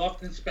close and would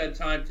often spend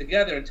time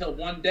together until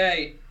one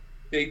day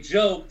they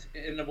joked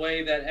in the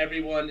way that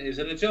everyone is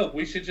in a joke.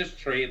 We should just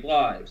trade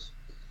lives.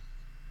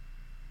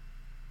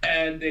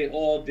 And they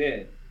all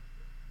did.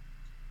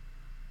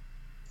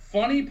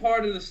 Funny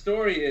part of the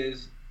story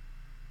is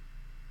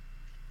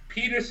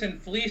Peterson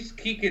fleeced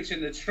Kikich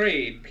in the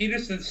trade.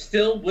 Peterson's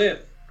still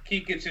with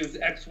Kikich's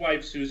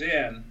ex-wife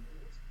Suzanne,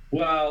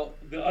 while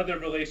the other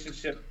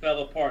relationship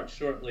fell apart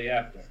shortly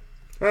after.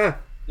 Huh.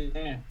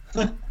 Yeah.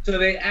 So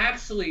they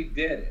actually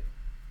did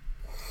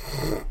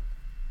it.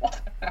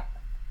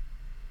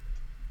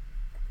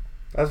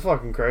 That's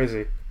fucking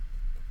crazy.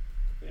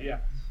 Yeah.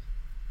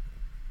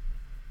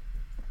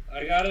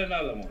 I got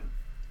another one.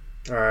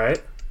 All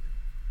right.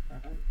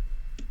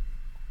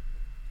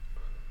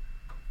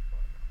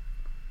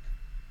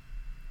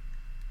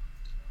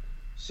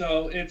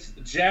 So it's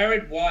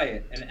Jared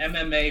Wyatt, an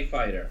MMA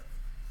fighter.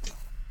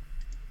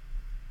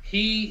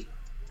 He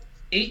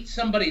ate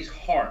somebody's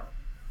heart.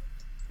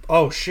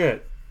 Oh,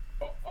 shit.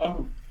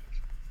 Oh,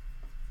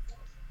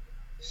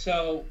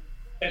 So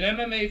an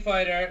MMA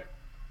fighter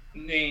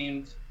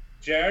named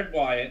Jared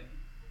Wyatt,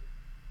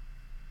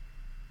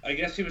 I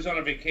guess he was on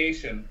a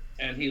vacation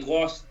and he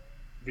lost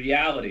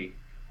reality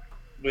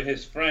with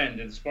his friend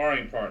and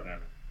sparring partner.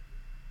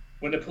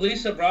 When the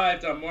police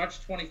arrived on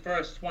March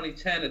 21st,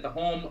 2010 at the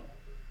home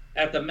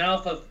at the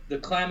mouth of the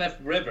Klamath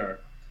River,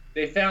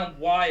 they found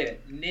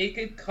Wyatt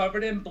naked,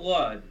 covered in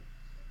blood.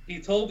 He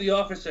told the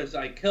officers,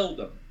 "I killed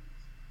him."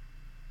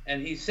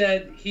 And he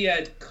said he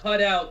had cut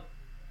out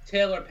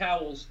Taylor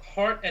Powell's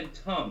heart and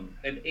tongue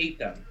and ate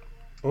them.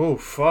 Oh,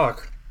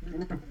 fuck.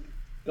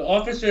 The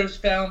officers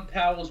found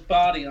Powell's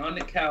body on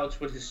the couch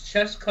with his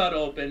chest cut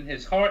open,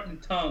 his heart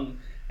and tongue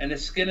and the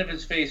skin of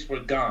his face were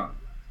gone.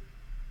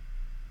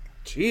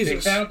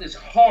 Jesus. They found his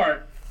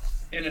heart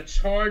in a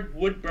charred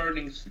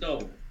wood-burning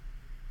stove.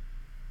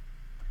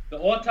 The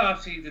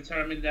autopsy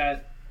determined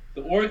that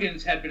the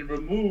organs had been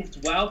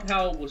removed while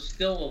Powell was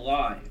still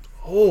alive.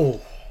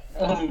 Oh.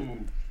 oh,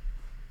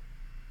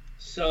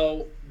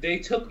 So they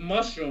took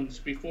mushrooms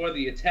before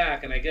the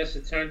attack, and I guess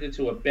it turned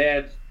into a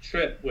bad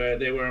trip where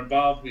they were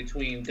involved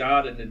between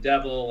God and the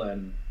devil,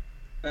 and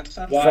that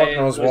sounds Wyatt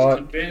knows was what.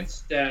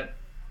 convinced that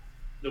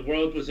the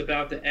world was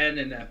about to end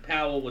and that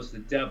Powell was the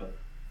devil.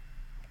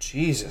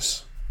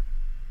 Jesus.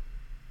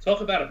 Talk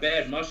about a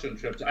bad mushroom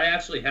trip. I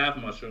actually have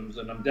mushrooms,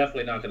 and I'm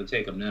definitely not going to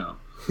take them now.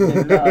 No, I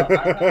had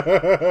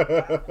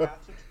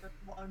acid trip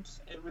once.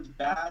 It was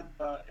bad,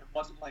 but it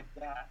wasn't like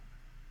that.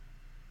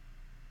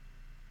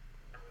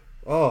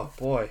 Oh,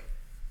 boy.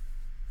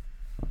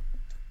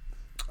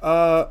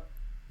 Kyle,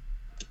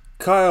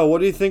 what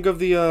do you think of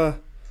the,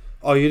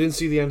 Oh, you didn't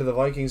see the end of the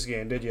Vikings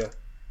game, did you?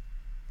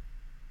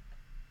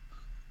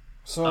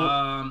 So...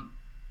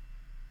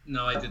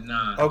 No, I did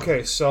not.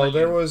 Okay, so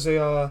there was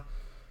a,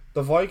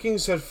 the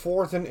Vikings had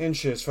 4th and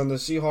inches from the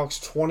Seahawks'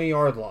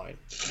 20-yard line.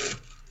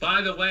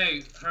 By the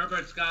way,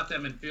 Herbert's got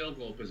them in field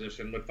goal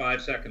position with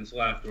 5 seconds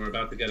left. We're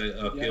about to get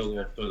a field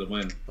goal for the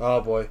win.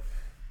 Oh, boy.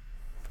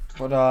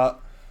 But,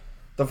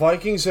 the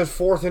Vikings had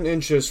 4th and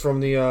inches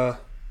from the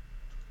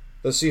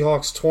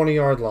Seahawks'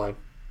 20-yard line.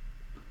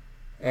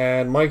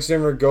 And Mike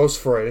Zimmer goes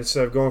for it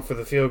instead of going for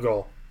the field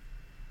goal.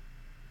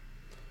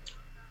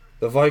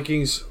 The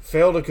Vikings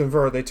fail to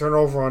convert. They turn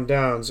over on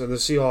downs, and the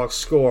Seahawks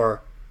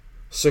score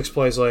 6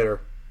 plays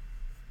later.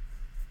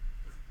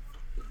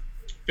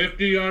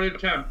 50-yard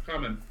attempt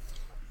coming.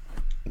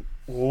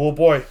 Oh,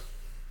 boy.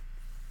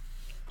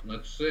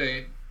 Let's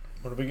see.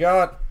 What do we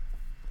got?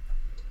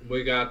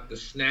 We got the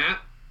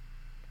snap,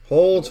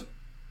 Hold.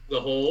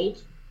 the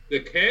hold, the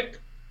kick.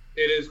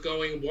 It is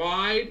going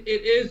wide.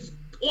 It is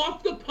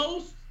off the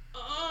post.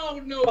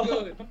 Oh, no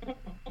good.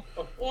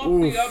 Off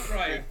Oof. the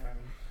upright.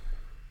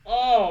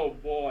 Oh,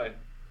 boy.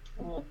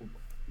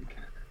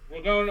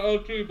 We're going to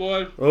OT,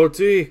 boys.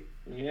 OT.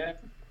 Yeah.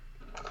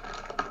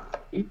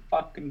 He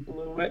fucking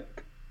blew it.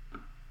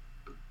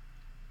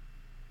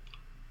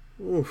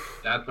 Oof.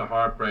 That's a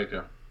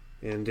heartbreaker.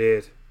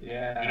 Indeed.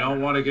 Yeah. You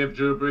don't want to give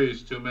Drew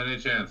Brees too many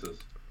chances.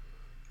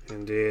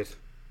 Indeed.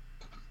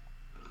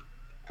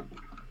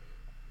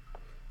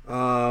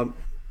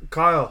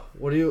 Kyle,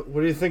 what do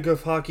you think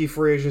of hockey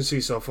free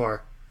agency so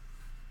far?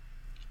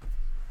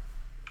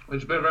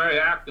 It's been very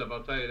active,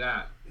 I'll tell you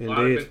that. A lot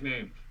of Indeed. big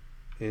names.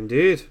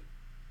 Indeed.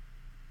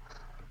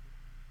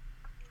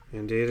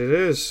 Indeed it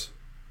is.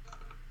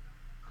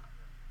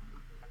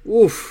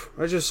 Oof.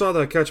 I just saw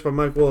that catch by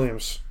Mike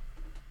Williams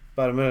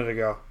about a minute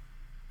ago.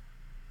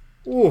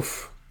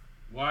 Oof.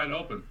 Wide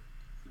open.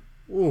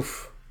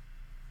 Oof.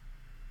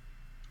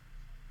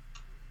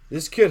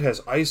 This kid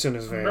has ice in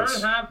his I'm veins.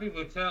 very happy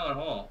with Taylor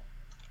Hall.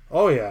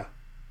 Oh, yeah.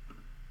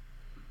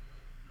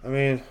 I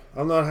mean,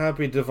 I'm not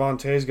happy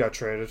Devontae's got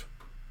traded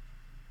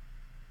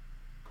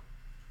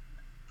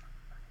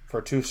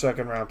for 2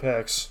 second-round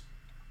picks.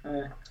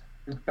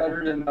 It's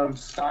better than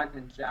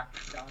signing Jack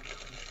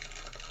Johnson.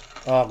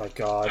 Oh, my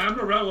God.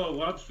 Amarillo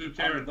loves to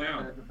tear it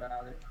down.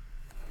 About it.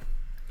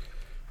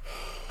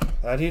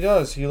 That he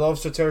does. He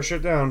loves to tear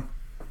shit down.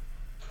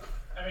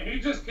 I mean, he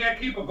just can't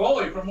keep a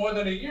goalie for more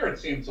than a year, it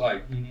seems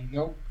like.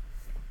 Nope.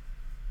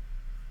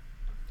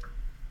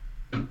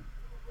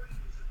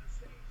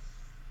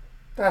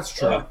 That's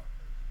true.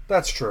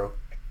 That's true.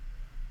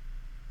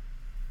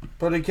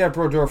 But he kept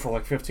Brodeur for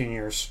like 15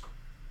 years.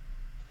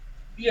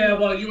 Yeah,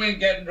 well, you ain't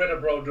getting rid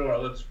of Brodeur.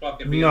 Let's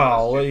fucking be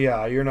honest. No,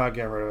 yeah, you're not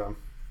getting rid of him.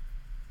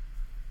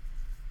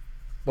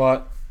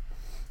 But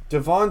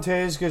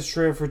Devontae's gets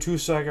traded for 2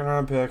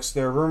 second-round picks.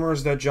 There are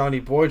rumors that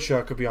Johnny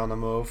Boychuk could be on the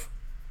move.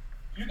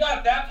 You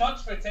got that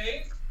much for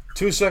Taves?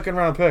 2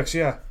 second-round picks,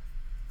 yeah.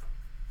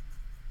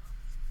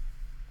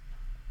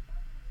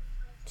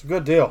 It's a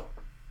good deal.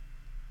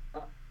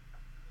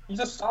 He's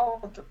a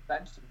solid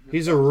defenseman.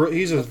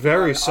 He's a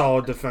very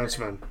solid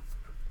defenseman.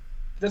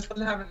 He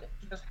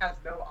just has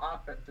no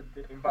offensive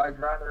game, but I'd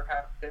rather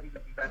have him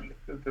than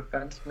the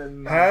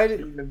defenseman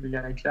team in the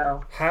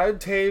NHL. Had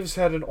Taves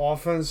had an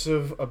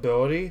offensive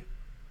ability,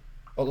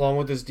 along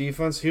with his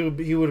defense, he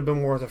would have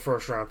been worth a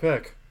first-round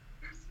pick.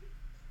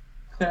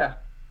 Yeah.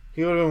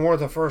 He would have been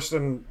worth a first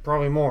and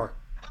probably more.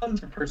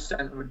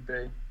 100% would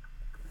be.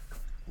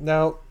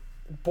 Now,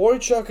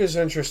 Boychuk is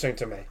interesting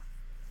to me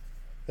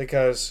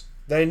because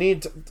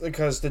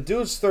because the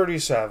dude's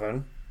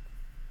 37.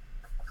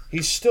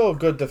 He's still a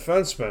good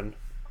defenseman,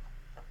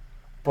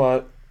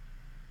 but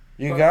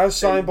you gotta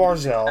sign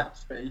Barzal.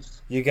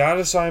 You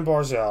gotta sign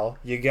Barzal.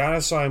 You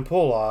gotta sign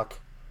Pollock.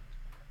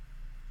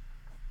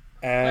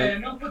 And Hey,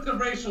 enough with the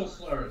racial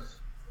slurs.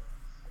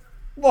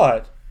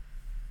 what?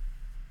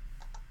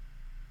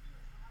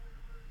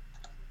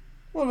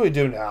 What do we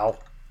do now?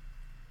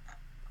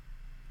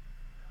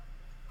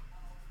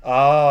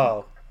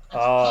 Oh.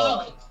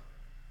 Pollock.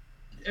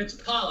 It's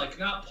Pollock,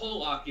 not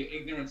Pollock, you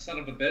ignorant son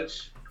of a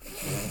bitch.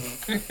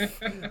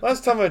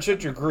 Last time I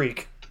checked, you're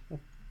Greek.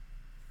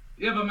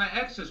 Yeah, but my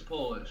ex is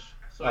Polish,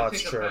 so Oh, I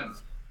that's take true.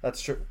 offense.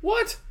 That's true.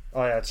 What?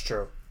 Oh, yeah, that's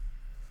true.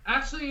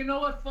 Actually, you know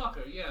what? Fuck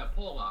her. Yeah,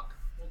 Pollock.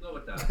 We'll go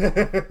with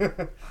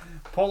that.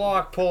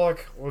 Pollock,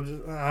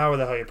 however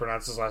the hell you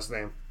pronounce his last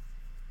name.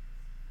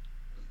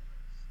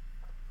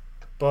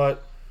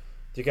 But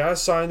you gotta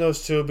sign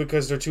those two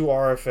because they're two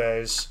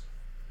RFAs.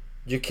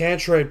 You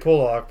can't trade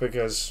Pollock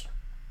because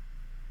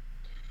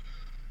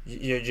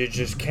you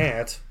just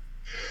can't,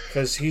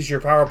 because he's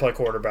your power play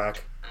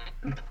quarterback.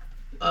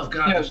 Oh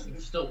god,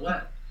 it's still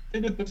wet.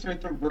 Think of this way: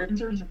 the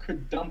Rangers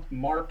could dump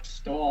Mark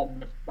Stahl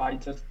by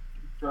just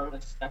throwing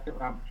a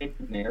second-round pick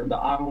in there. The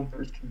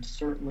Islanders can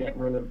certainly get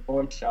rid of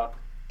Boychuk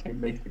and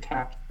make the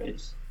cap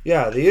space.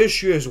 Yeah, the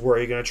issue is where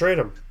are you going to trade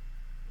him?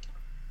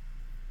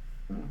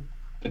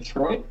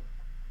 Detroit?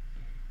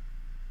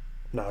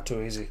 Not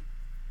too easy.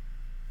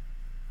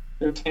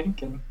 They're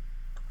tanking.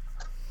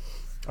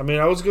 I mean,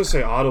 I was going to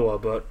say Ottawa,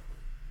 but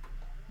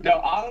No,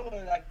 Ottawa,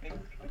 I think,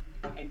 would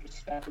take a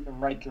step in the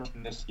right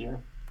direction this year.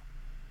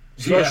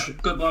 Yeah,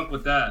 good luck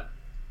with that.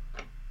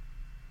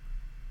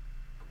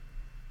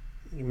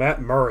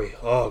 Matt Murray.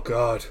 Oh,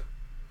 God.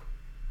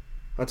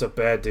 That's a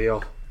bad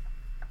deal.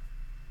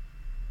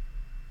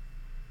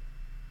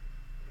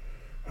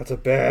 That's a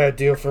bad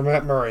deal for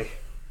Matt Murray.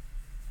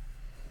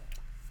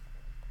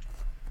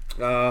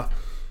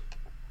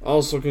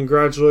 Also,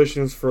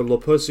 congratulations for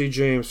LaPussy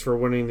James for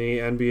winning the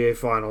NBA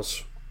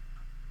Finals.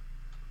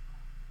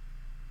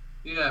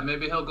 Yeah,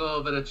 maybe he'll go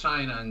over to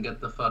China and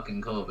get the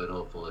fucking COVID,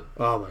 hopefully.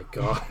 Oh, my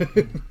God.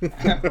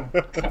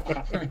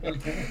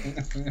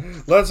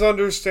 Let's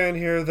understand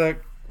here that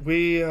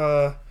we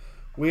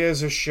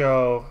as a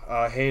show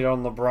hate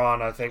on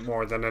LeBron, I think,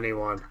 more than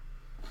anyone.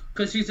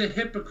 Because he's a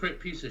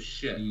hypocrite piece of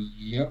shit.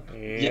 Yep.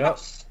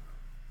 Yes.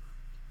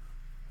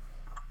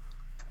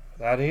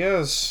 That he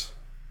is.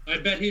 I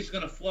bet he's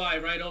going to fly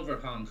right over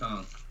Hong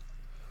Kong.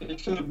 They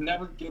should have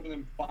never given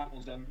him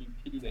Finals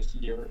MVP this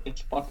year. It's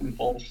fucking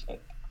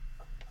bullshit.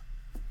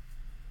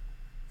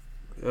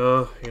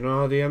 You know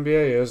how the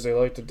NBA is. They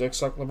like to dick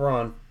suck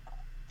LeBron.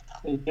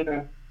 But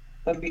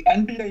the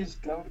NBA is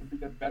going to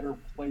be a better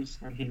place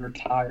when he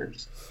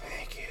retires.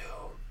 Thank you.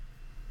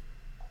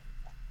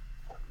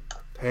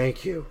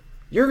 Thank you.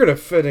 You're going to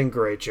fit in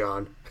great,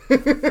 John. Hey,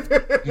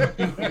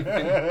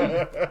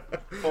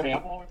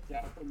 I'm always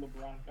down for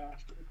LeBron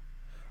bastard.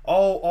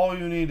 All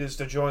you need is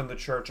to join the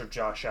Church of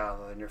Josh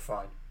Allen, and you're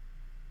fine.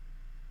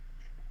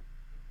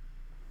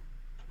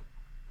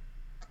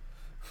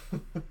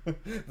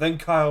 Then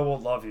Kyle will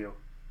love you.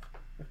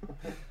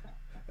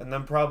 And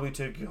then probably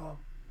take you home.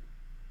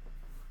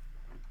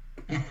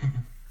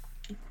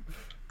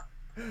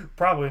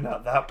 Probably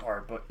not that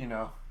part, but you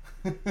know.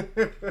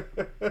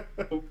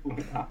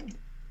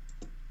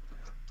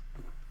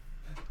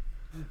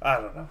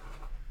 I don't know.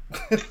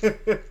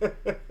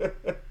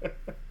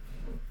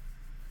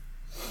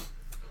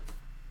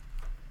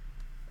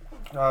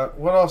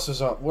 What else is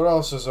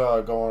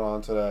going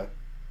on today?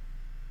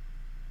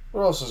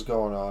 What else is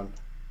going on?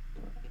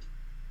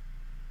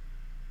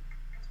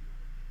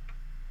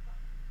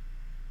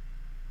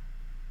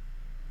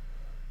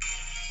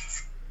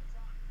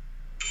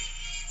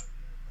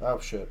 Oh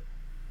shit.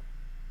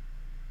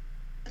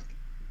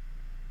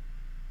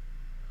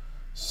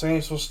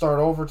 Saints will start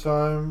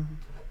overtime.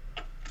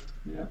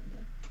 Yeah.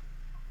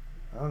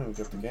 I don't even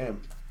get the game.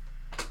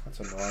 That's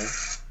annoying.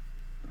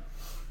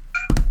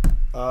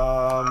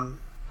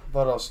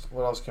 What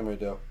else can we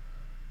do?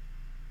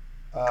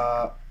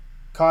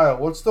 Kyle,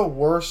 what's the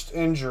worst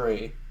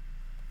injury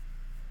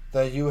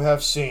that you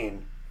have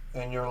seen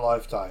in your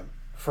lifetime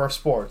for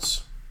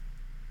sports?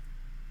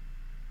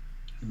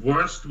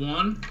 Worst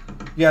one?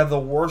 Yeah, the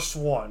worst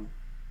one.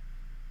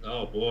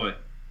 Oh boy.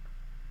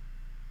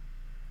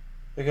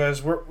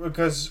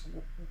 Because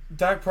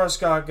Dak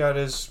Prescott got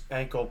his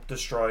ankle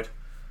destroyed.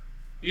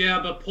 Yeah,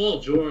 but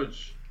Paul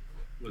George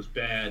was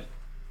bad.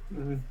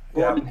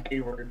 Gordon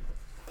Hayward.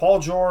 Paul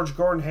George,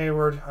 Gordon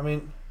Hayward. I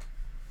mean,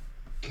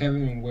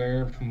 Kevin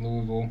Ware from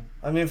Louisville.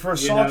 I mean, for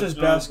assault is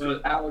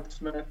basketball. Alex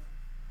Smith.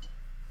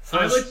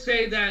 I would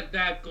say that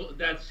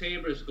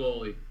Sabres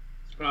goalie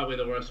is probably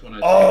the worst one.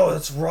 Oh,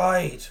 that's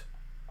right.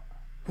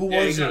 Who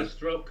was he? he? Got a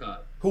stroke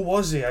cut. Who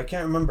was he? I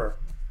can't remember.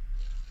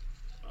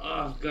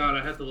 Oh God,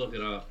 I have to look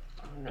it up.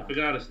 I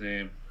forgot his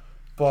name.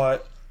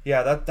 But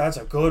yeah, that's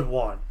a good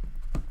one.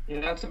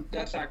 Yeah,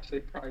 that's actually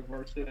probably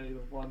worse than any of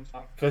the ones.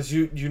 Because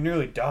you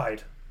nearly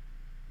died.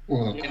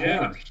 Well,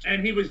 Yeah,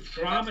 and he was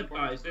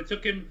traumatized. It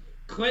took him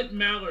Clint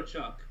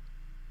Malarchuk.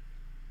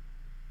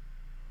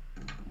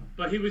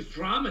 But he was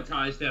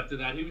traumatized after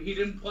that. He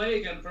didn't play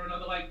again for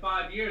another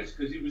 5 years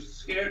because he was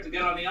scared to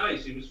get on the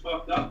ice. He was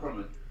fucked up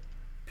from it.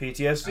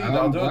 PTSD, I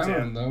that'll don't do it blame to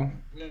him, you. though.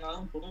 Yeah, I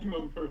don't blame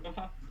him for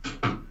that.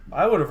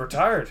 I would have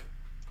retired.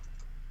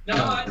 No,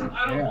 I don't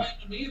Yeah. blame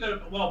him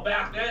either. Well,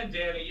 back then,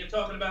 Danny, you're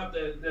talking about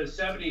the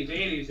 70s,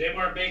 80s. They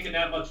weren't making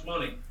that much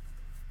money.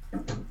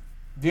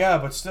 Yeah,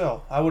 but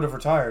still, I would have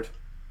retired.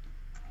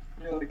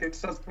 Yeah,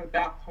 it's just at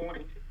that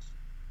point, it's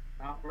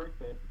not worth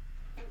it.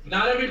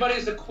 Not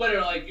everybody's a quitter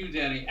like you,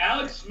 Danny.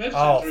 Alex Smith's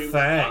Oh, injury was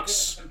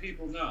thanks. than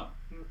people know.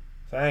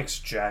 Thanks,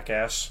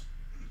 jackass.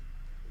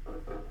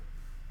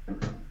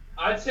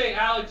 I'd say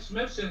Alex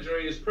Smith's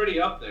injury is pretty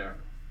up there.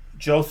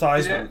 Joe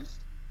Theismann.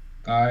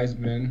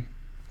 Theismann.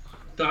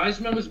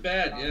 Theismann was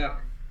bad, yeah.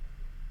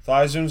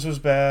 Theismann's was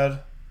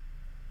bad.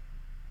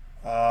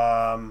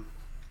 Do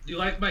you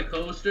like my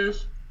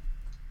coasters?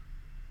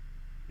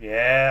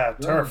 Yeah,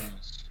 turf.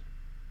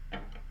 I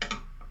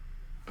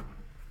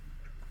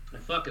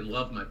fucking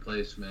love my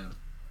place, man.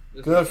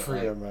 This Good is for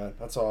the you, life. man.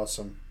 That's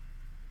awesome.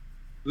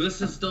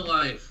 This is the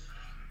life.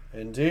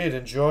 Indeed,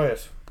 enjoy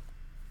it.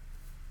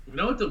 You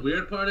know what the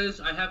weird part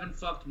is? I haven't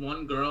fucked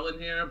one girl in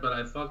here, but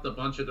I fucked a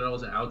bunch of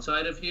girls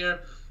outside of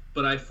here.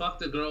 But I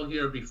fucked a girl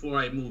here before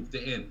I moved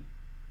in.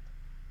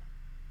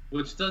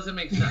 Which doesn't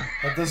make sense.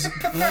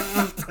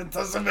 That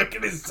doesn't make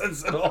any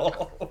sense at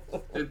all.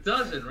 It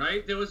doesn't,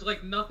 right? There was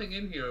nothing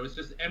in here. It was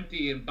just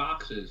empty in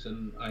boxes,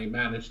 and I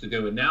managed to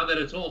do it. Now that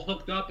it's all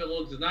hooked up, it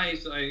looks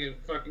nice. I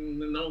fucking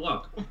no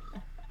luck.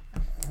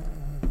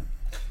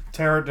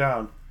 Tear it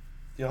down.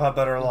 You'll have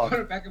better luck. Put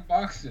it back in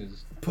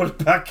boxes. Put it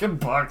back in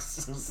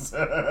boxes.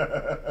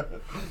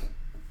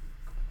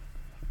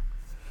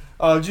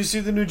 Did you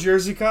see the New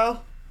Jersey,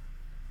 Kyle?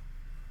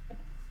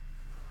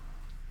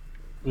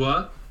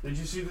 What? Did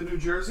you see the New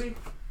Jersey?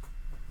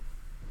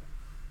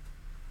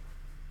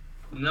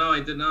 No, I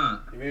did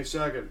not. Give me a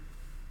second.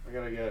 I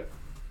gotta get it.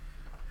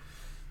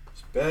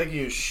 It's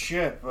baggy as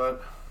shit,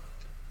 but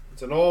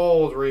it's an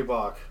old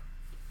Reebok.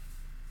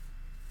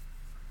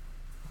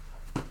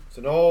 It's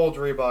an old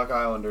Reebok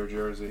Islander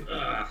jersey.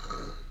 Ugh.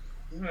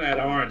 Look at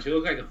that orange. You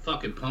look like a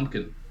fucking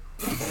pumpkin.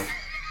 You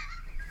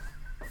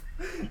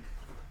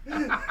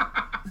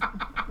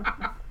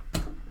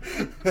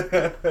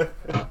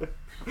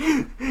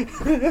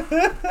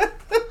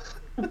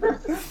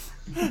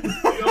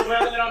gonna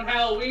wear that on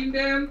Halloween,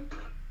 Dan?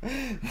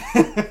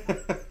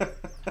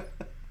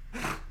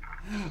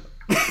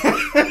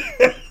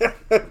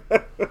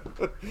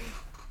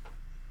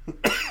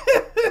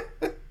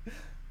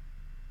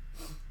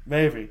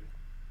 Maybe.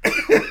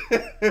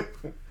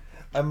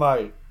 I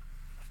might.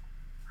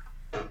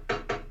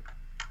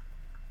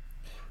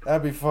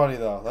 That'd be funny,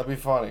 though. That'd be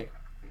funny.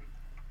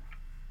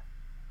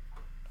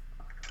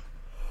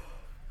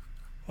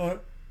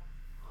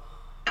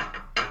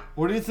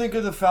 What do you think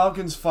of the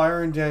Falcons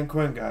firing Dan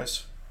Quinn,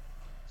 guys?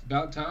 It's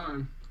about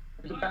time.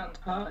 It's about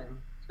time.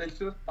 They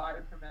should have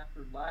fired him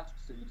after last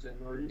season,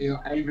 or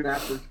Yeah. even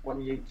after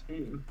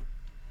 2018.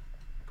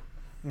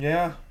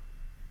 Yeah.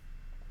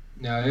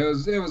 No,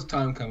 it was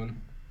time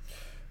coming.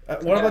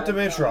 What about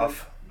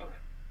Dimitrov?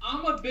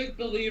 I'm a big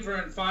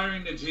believer in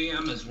firing the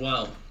GM as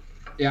well.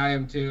 Yeah, I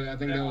am too. I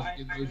think that was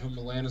good news from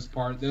Atlanta's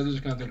part. They're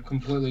just going to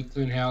completely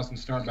clean house and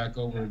start back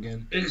over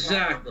again.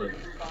 Exactly.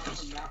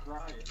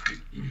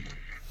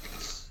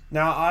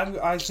 Now,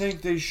 I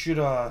think they should.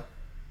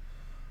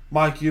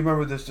 Mike, you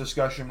remember this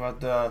discussion about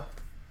the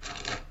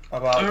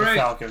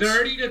Falcons?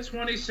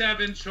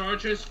 30-27,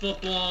 Chargers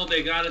football.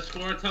 They got to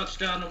score a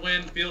touchdown to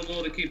win, field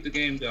goal to keep the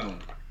game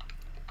going.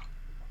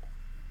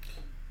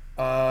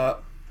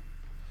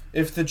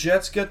 If the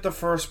Jets get the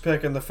first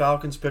pick and the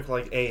Falcons pick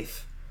like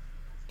 8th,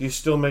 do you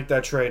still make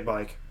that trade,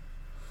 Mike?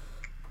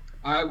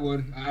 I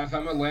would. If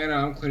I'm Atlanta,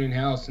 I'm cleaning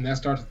house, and that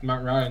starts with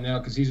Matt Ryan now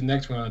because he's the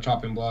next one on the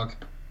chopping block.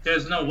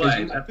 There's no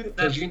way.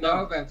 Because you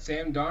know that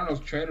Sam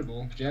Darnold's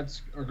tradable.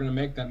 Jets are going to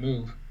make that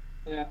move.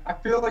 Yeah, I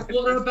feel like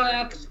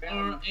quarterbacks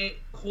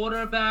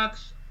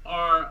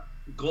are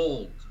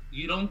gold.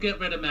 You don't get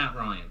rid of Matt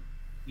Ryan.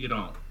 You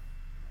don't.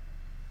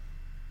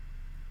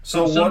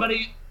 So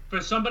for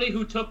somebody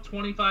who took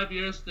 25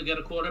 years to get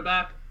a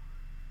quarterback,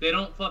 they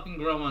don't fucking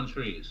grow on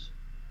trees.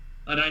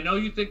 And I know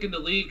you think in the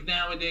league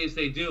nowadays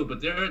they do, but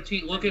they're a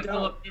team. Look at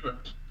Phillip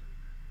Rivers.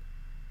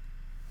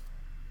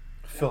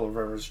 Phillip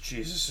Rivers,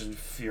 Jesus,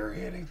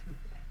 infuriating.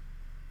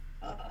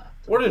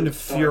 What an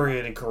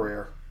infuriating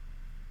career.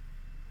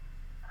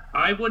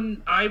 I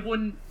wouldn't trade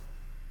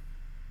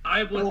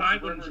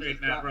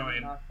Matt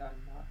Ryan.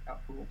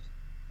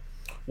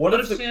 What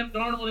if Sam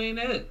Darnold ain't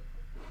it?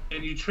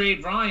 And you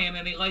trade Ryan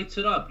and he lights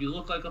it up? You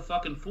look like a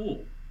fucking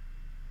fool.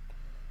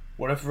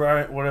 What if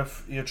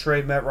you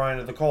trade Matt Ryan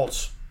to the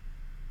Colts?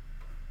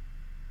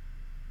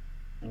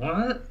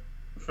 What?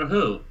 For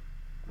who?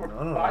 I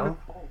don't know.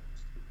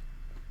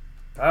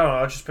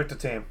 I just picked a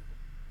team.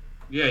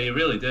 Yeah, you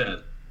really did.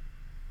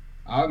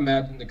 I would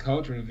imagine the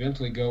coach would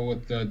eventually go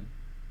with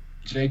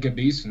Jacob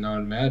Eason, I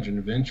would imagine,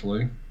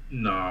 eventually.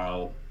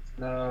 No.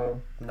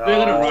 No. They're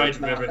going to ride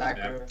Rivers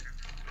back.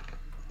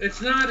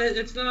 It's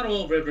not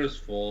all Rivers'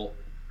 fault.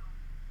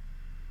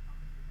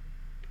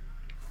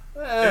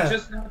 They're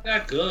just not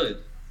that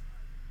good.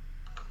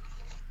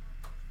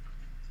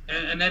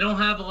 And they don't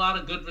have a lot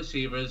of good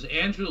receivers.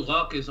 Andrew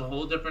Luck is a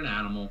whole different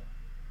animal.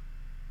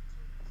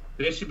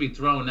 They should be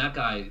throwing that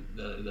guy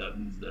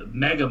the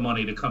mega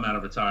money to come out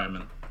of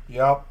retirement.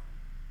 Yep.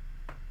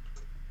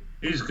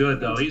 He's good,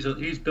 though.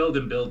 He's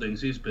building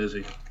buildings. He's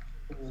busy.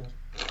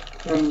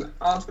 And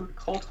honestly, the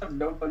Colts have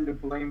nobody to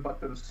blame but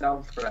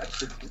themselves for that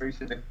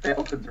situation. They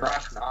failed to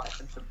draft an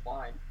offensive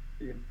line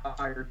the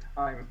entire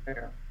time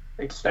there,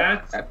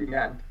 except at the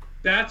end.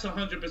 That's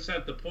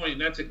 100% the point,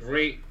 and that's a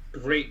great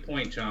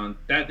point, John.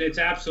 That it's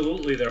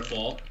absolutely their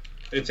fault.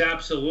 It's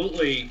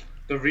absolutely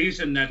the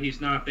reason that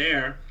he's not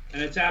there,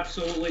 and it's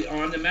absolutely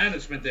on the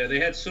management there. They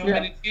had so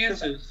many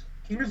chances.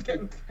 He was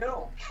getting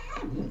killed.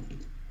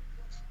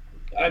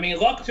 I mean,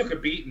 Luck took a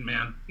beating,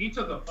 man. He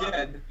took a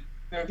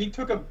he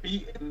took a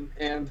beating,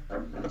 and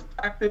the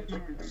fact that he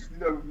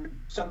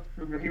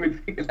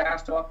would pick his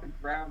ass off the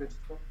ground and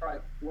still try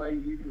to play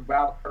even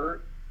while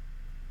hurt.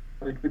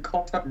 Like, the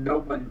Colts have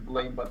nobody to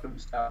blame but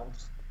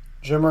themselves.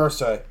 Jim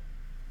Irsay.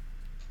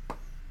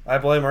 I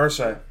blame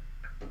Irsay.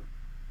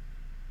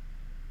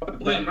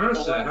 Blame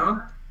Irsay,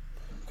 huh?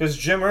 Because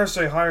Jim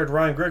Irsay hired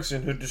Ryan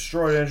Grigson, who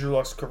destroyed Andrew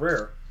Luck's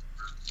career.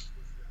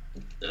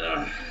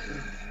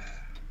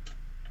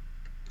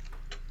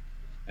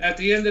 At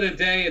the end of the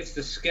day, it's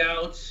the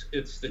scouts.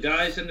 It's the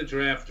guys in the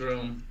draft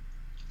room.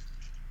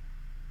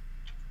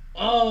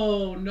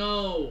 Oh,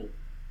 no.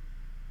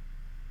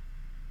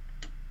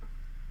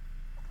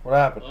 What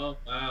happened? Oh,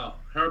 wow.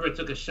 Herbert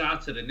took a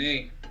shot to the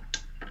knee.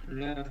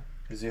 Yeah.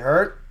 Is he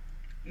hurt?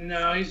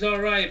 No, he's all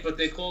right, but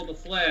they called the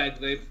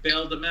flag. They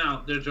bailed him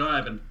out. They're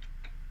driving.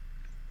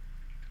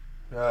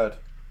 Good.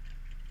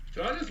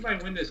 Chargers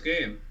might win this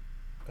game.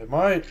 They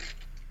might.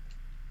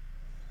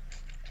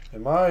 They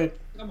might.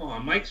 Come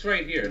on, Mike's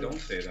right here. Don't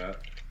say that.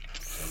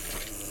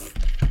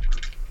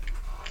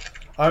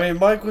 I mean,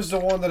 Mike was the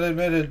one that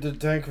admitted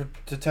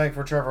to tank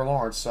for Trevor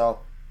Lawrence, so.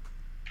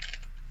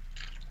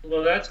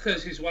 Well, that's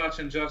because he's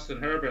watching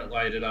Justin Herbert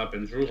light it up,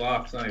 and Drew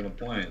Lock's not even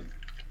playing.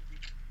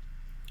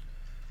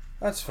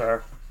 That's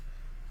fair.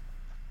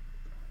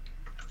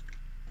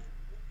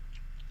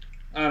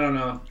 I don't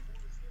know.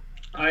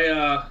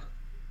 I'm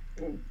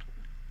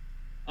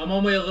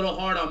only a little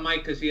hard on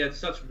Mike because he had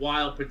such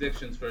wild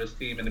predictions for his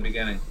team in the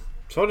beginning.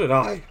 So did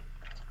I.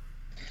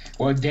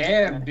 Well,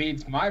 Dan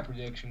beats my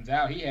predictions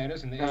out. He had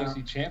us in the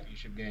AFC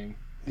Championship game.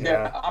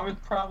 Yeah, I was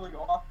probably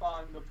off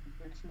on the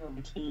prediction of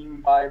the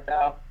team by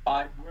about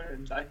 5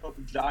 wins. I thought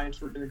the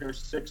Giants were going to go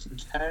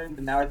 6-10,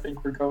 and now I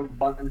think we're going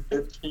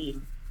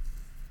 1-15.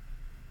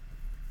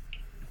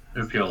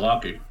 If you're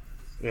lucky.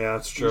 Yeah,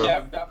 that's true.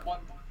 Yeah, that one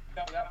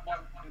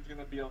is going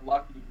to be a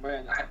lucky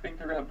win. I think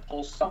they're going to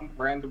pull some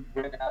random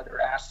win out of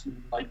their ass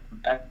in, like,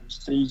 the end of the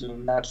season,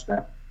 and that's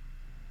that.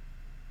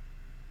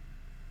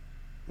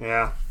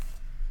 Yeah.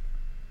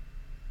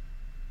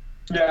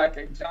 Yeah,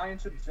 okay,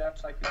 Giants and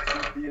Jets, I could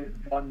see being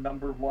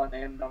number 1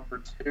 and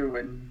number 2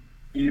 in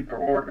either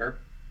order.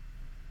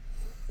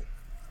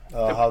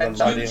 How the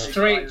mighty. 2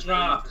 straight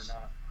drops.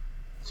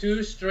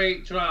 2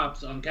 straight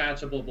drops on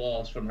catchable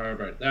balls from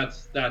Herbert.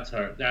 That's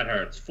hurt. That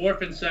hurts.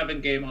 4th and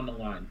 7 game on the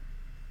line.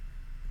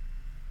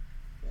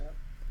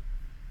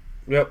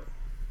 Yep.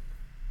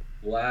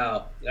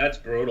 Wow, that's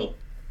brutal.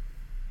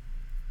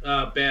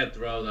 Bad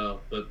throw, though,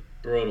 but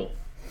brutal.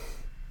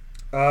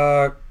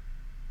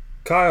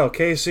 Kyle,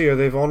 KC, are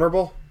they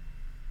vulnerable?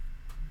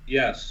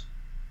 Yes.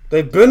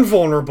 They've been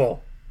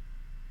vulnerable.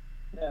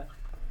 Yeah.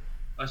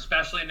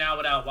 Especially now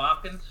without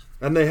Watkins.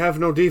 And they have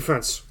no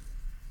defense.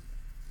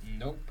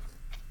 Nope.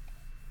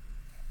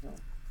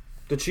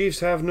 The Chiefs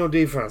have no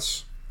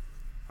defense.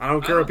 I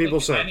don't care what people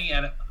say.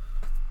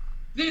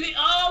 Did he?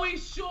 Oh,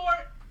 he's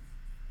short.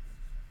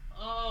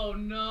 Oh,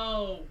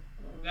 no.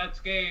 That's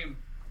game.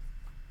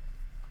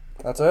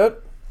 That's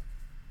it?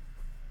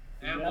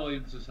 And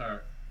Williams is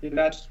hurt.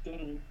 That's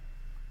game.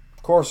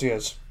 Of course he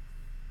is.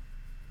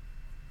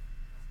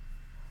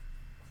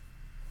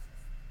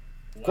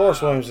 Of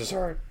course Williams is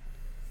hurt.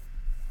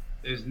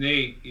 His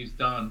knee, he's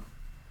done.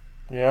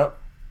 Yep.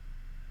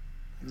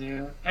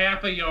 Yeah.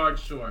 Half a yard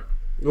short.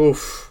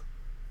 Oof.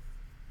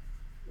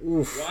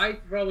 Why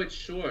throw it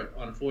short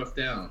on 4th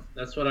down?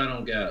 That's what I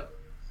don't get.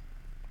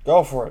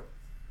 Go for it.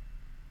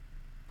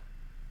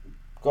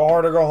 Go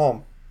hard or go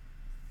home.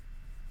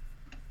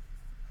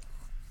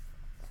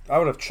 I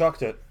would have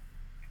chucked it.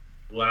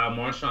 Wow,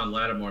 Marshawn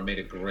Lattimore made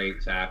a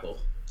great tackle.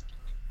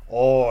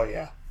 Oh,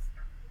 yeah.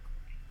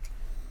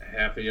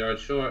 Half a yard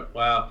short.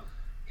 Wow.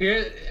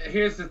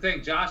 Here's the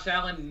thing. Josh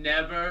Allen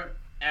never,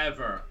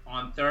 ever,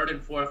 on 3rd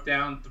and 4th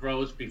down,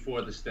 throws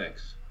before the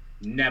sticks.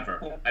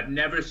 Never. I've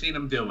never seen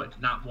him do it.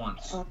 Not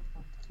once.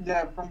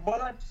 Yeah, from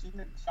what I've seen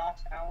of Josh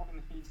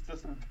Allen, he's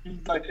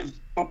like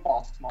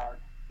football smart.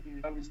 He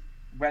knows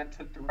when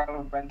to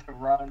throw, when to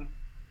run.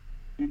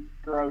 Deep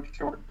throw,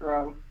 short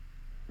throw.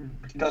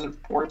 He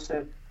doesn't force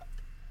it.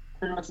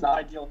 Pretty much an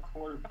ideal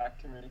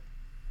quarterback to me.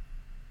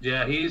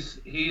 Yeah,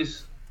 he's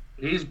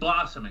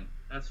blossoming.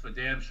 That's for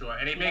damn sure.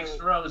 And he makes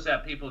throws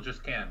that people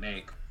just can't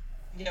make.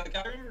 Yeah, like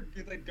I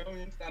remember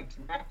going into that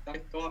draft, I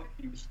thought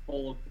he was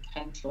full of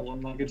potential,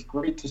 and like it's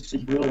great to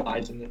see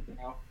realizing it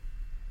now.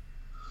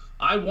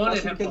 I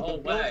wanted him the whole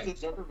the Bills way.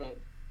 deserve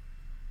it.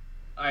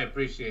 I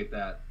appreciate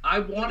that. I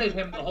wanted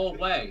him the whole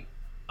way.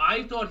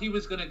 I thought he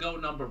was going to go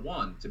number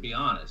 1, to be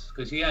honest,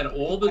 because he had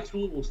all the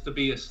tools to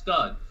be a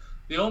stud.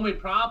 The only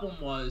problem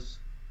was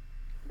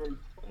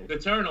the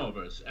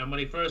turnovers. And when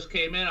he first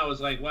came in, I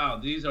was like, wow,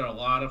 these are a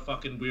lot of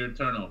fucking weird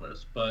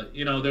turnovers. But,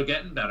 they're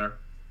getting better.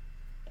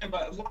 Yeah,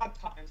 but a lot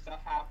of times that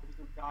happens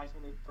with guys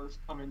when they first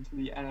come into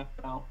the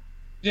NFL.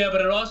 Yeah,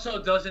 but it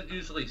also doesn't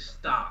usually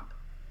stop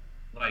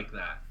like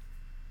that.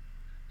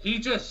 He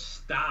just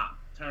stopped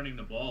turning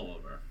the ball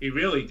over. He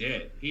really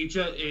did.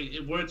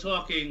 We're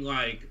talking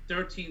like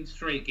 13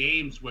 straight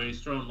games where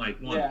he's thrown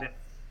like one pick.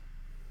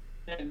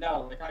 Yeah,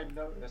 no, like I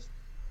noticed.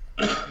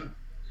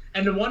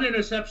 And the one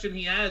interception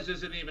he has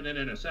isn't even an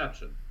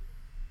interception.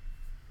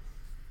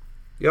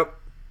 Yep.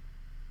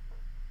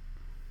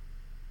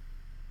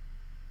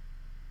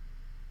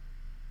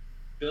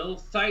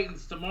 Bills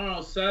Titans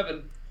tomorrow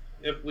 7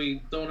 if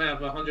we don't have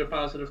 100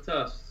 positive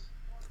tests.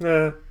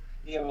 Yeah.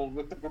 Yeah, well,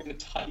 with the way the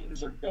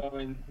Titans are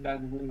going,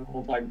 that wouldn't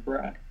hold my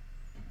breath.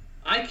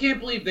 I can't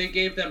believe they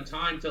gave them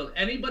time to.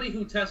 Anybody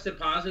who tested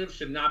positive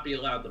should not be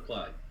allowed to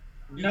play.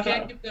 You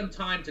can't give them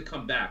time to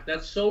come back.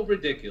 That's so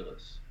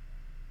ridiculous.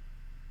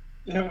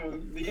 The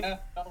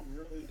NFL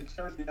it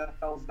shows the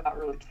NFL is not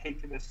really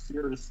taking this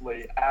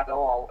seriously at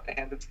all,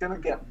 and it's going to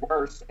get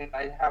worse. And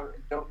I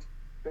don't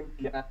think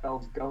the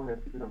NFL is going to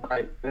do the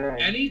right thing.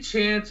 Any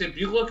chance, if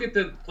you look at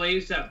the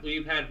plays that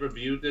we've had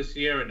reviewed this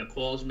year and the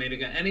calls made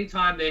again,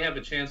 anytime they have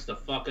a chance to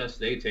fuck us,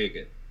 they take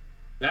it.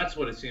 That's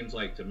what it seems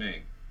like to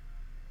me.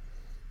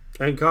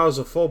 And Kyle's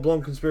a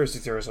full-blown conspiracy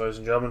theorist, ladies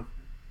and gentlemen.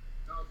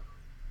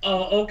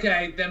 Oh,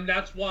 okay. Then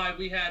that's why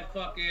we had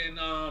fucking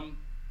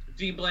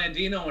Dean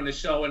Blandino on the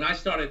show, and I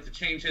started to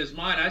change his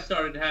mind. I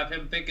started to have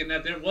him thinking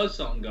that there was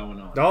something going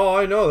on. No,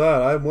 I know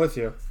that. I'm with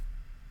you.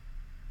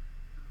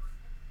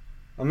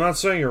 I'm not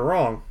saying you're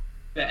wrong.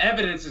 The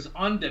evidence is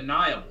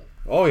undeniable.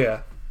 Oh,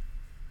 yeah.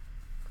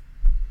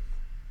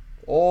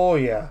 Oh,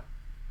 yeah.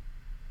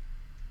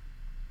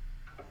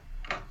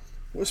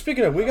 Well,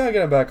 speaking of, we gotta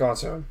get him back on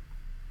soon.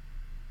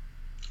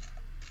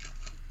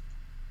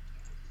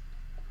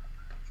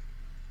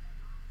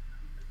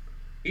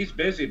 He's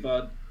busy,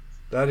 bud.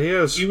 That he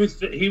is. He was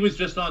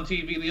just on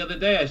TV the other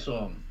day. I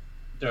saw him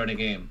during a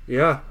game.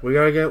 Yeah, we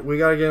gotta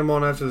get him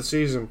on after the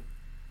season.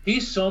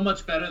 He's so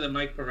much better than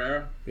Mike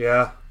Pereira.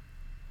 Yeah.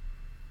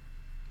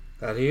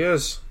 That he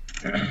is.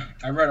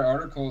 I read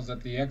articles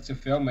that the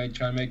XFL may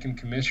try to make him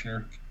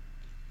commissioner.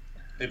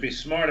 It'd be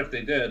smart if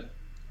they did.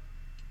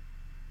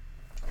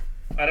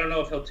 I don't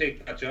know if he'll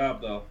take that job,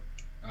 though.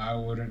 I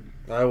wouldn't.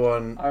 I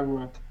wouldn't. I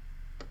would.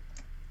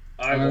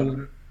 I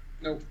wouldn't.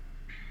 Nope.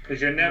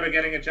 Because you're never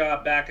getting a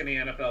job back in the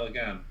NFL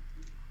again.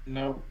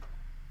 No.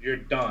 You're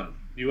done.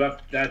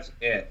 That's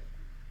it.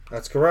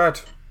 That's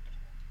correct.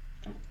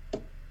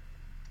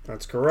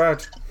 That's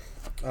correct.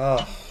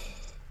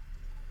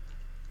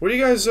 What do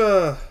you guys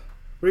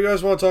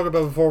want to talk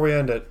about before we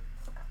end it?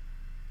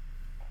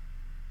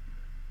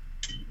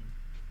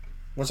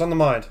 What's on the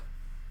mind?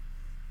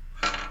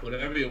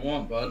 Whatever you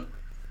want, bud.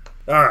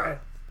 All right.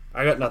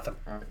 I got nothing.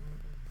 All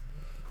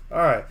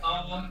right.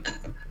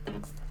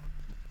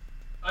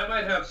 I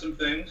might have some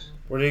things.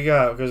 What do you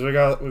got? Because we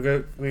got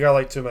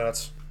like 2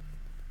 minutes.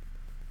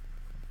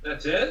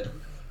 That's it?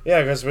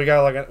 Yeah, because we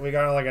got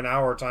like an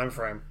hour time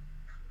frame.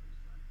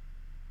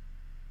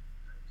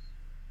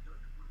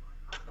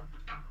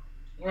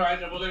 All right,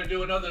 then we're gonna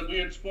do another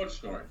weird sports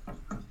story.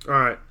 All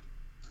right.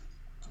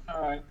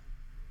 All right.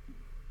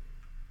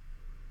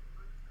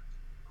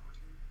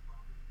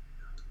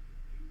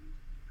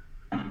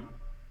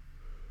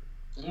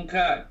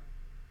 Okay.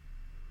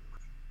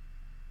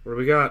 What do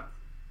we got?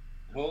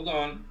 Hold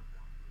on.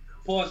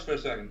 Pause for a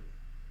second.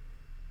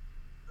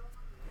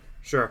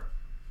 Sure.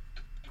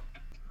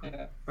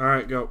 Yeah. All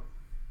right, go.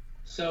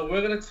 So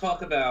we're gonna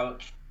talk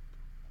about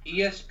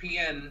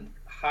ESPN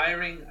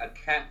hiring a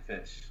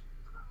catfish.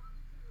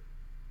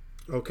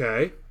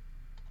 Okay.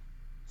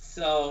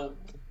 So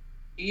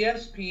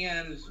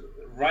ESPN's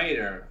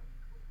writer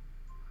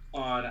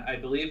on, I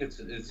believe it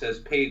says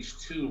page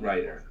 2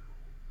 writer,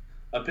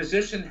 a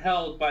position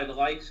held by the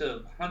likes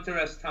of Hunter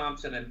S.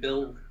 Thompson and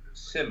Bill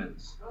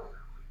Simmons,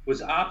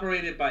 was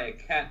operated by a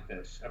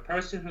catfish, a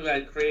person who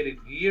had created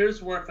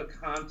years worth of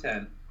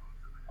content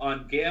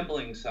on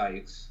gambling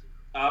sites,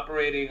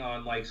 operating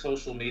on like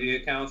social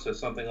media accounts or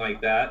something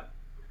like that,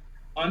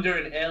 under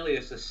an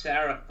alias of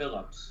Sarah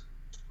Phillips.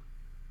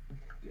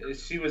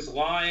 She was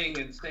lying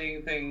and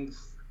saying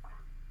things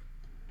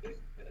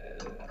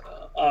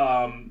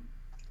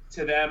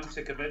to them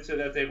to convince her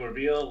that they were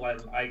real.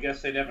 And I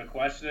guess they never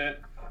questioned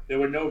it. There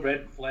were no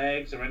red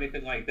flags or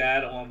anything like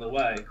that along the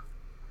way.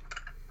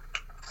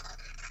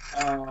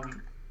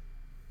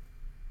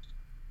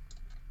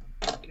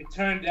 It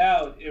turned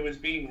out it was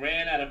being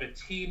ran out of a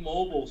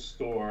T-Mobile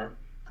store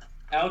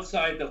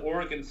outside the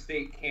Oregon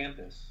State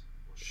campus.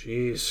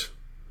 Jeez.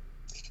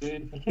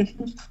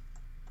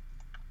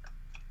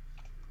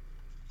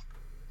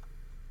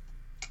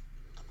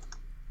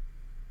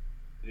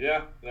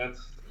 Yeah,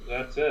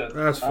 that's it.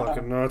 That's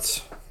fucking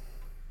nuts.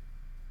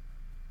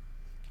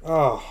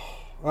 Oh,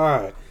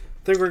 alright.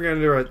 I think we're going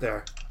to do it right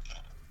there.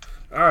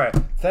 Alright.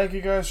 Thank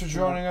you guys for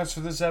joining us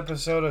for this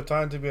episode of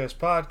Time to BS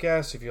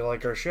Podcast. If you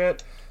like our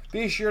shit,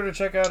 be sure to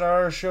check out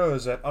our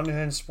shows at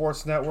Unhinged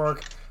Sports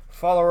Network.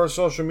 Follow our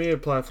social media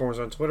platforms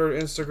on Twitter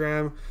and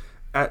Instagram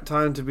at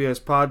Time to BS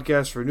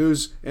Podcast for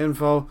news,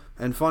 info,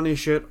 and funny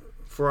shit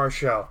for our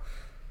show.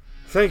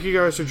 Thank you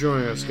guys for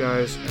joining us,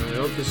 guys, and we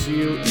hope to see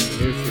you in the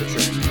near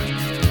future.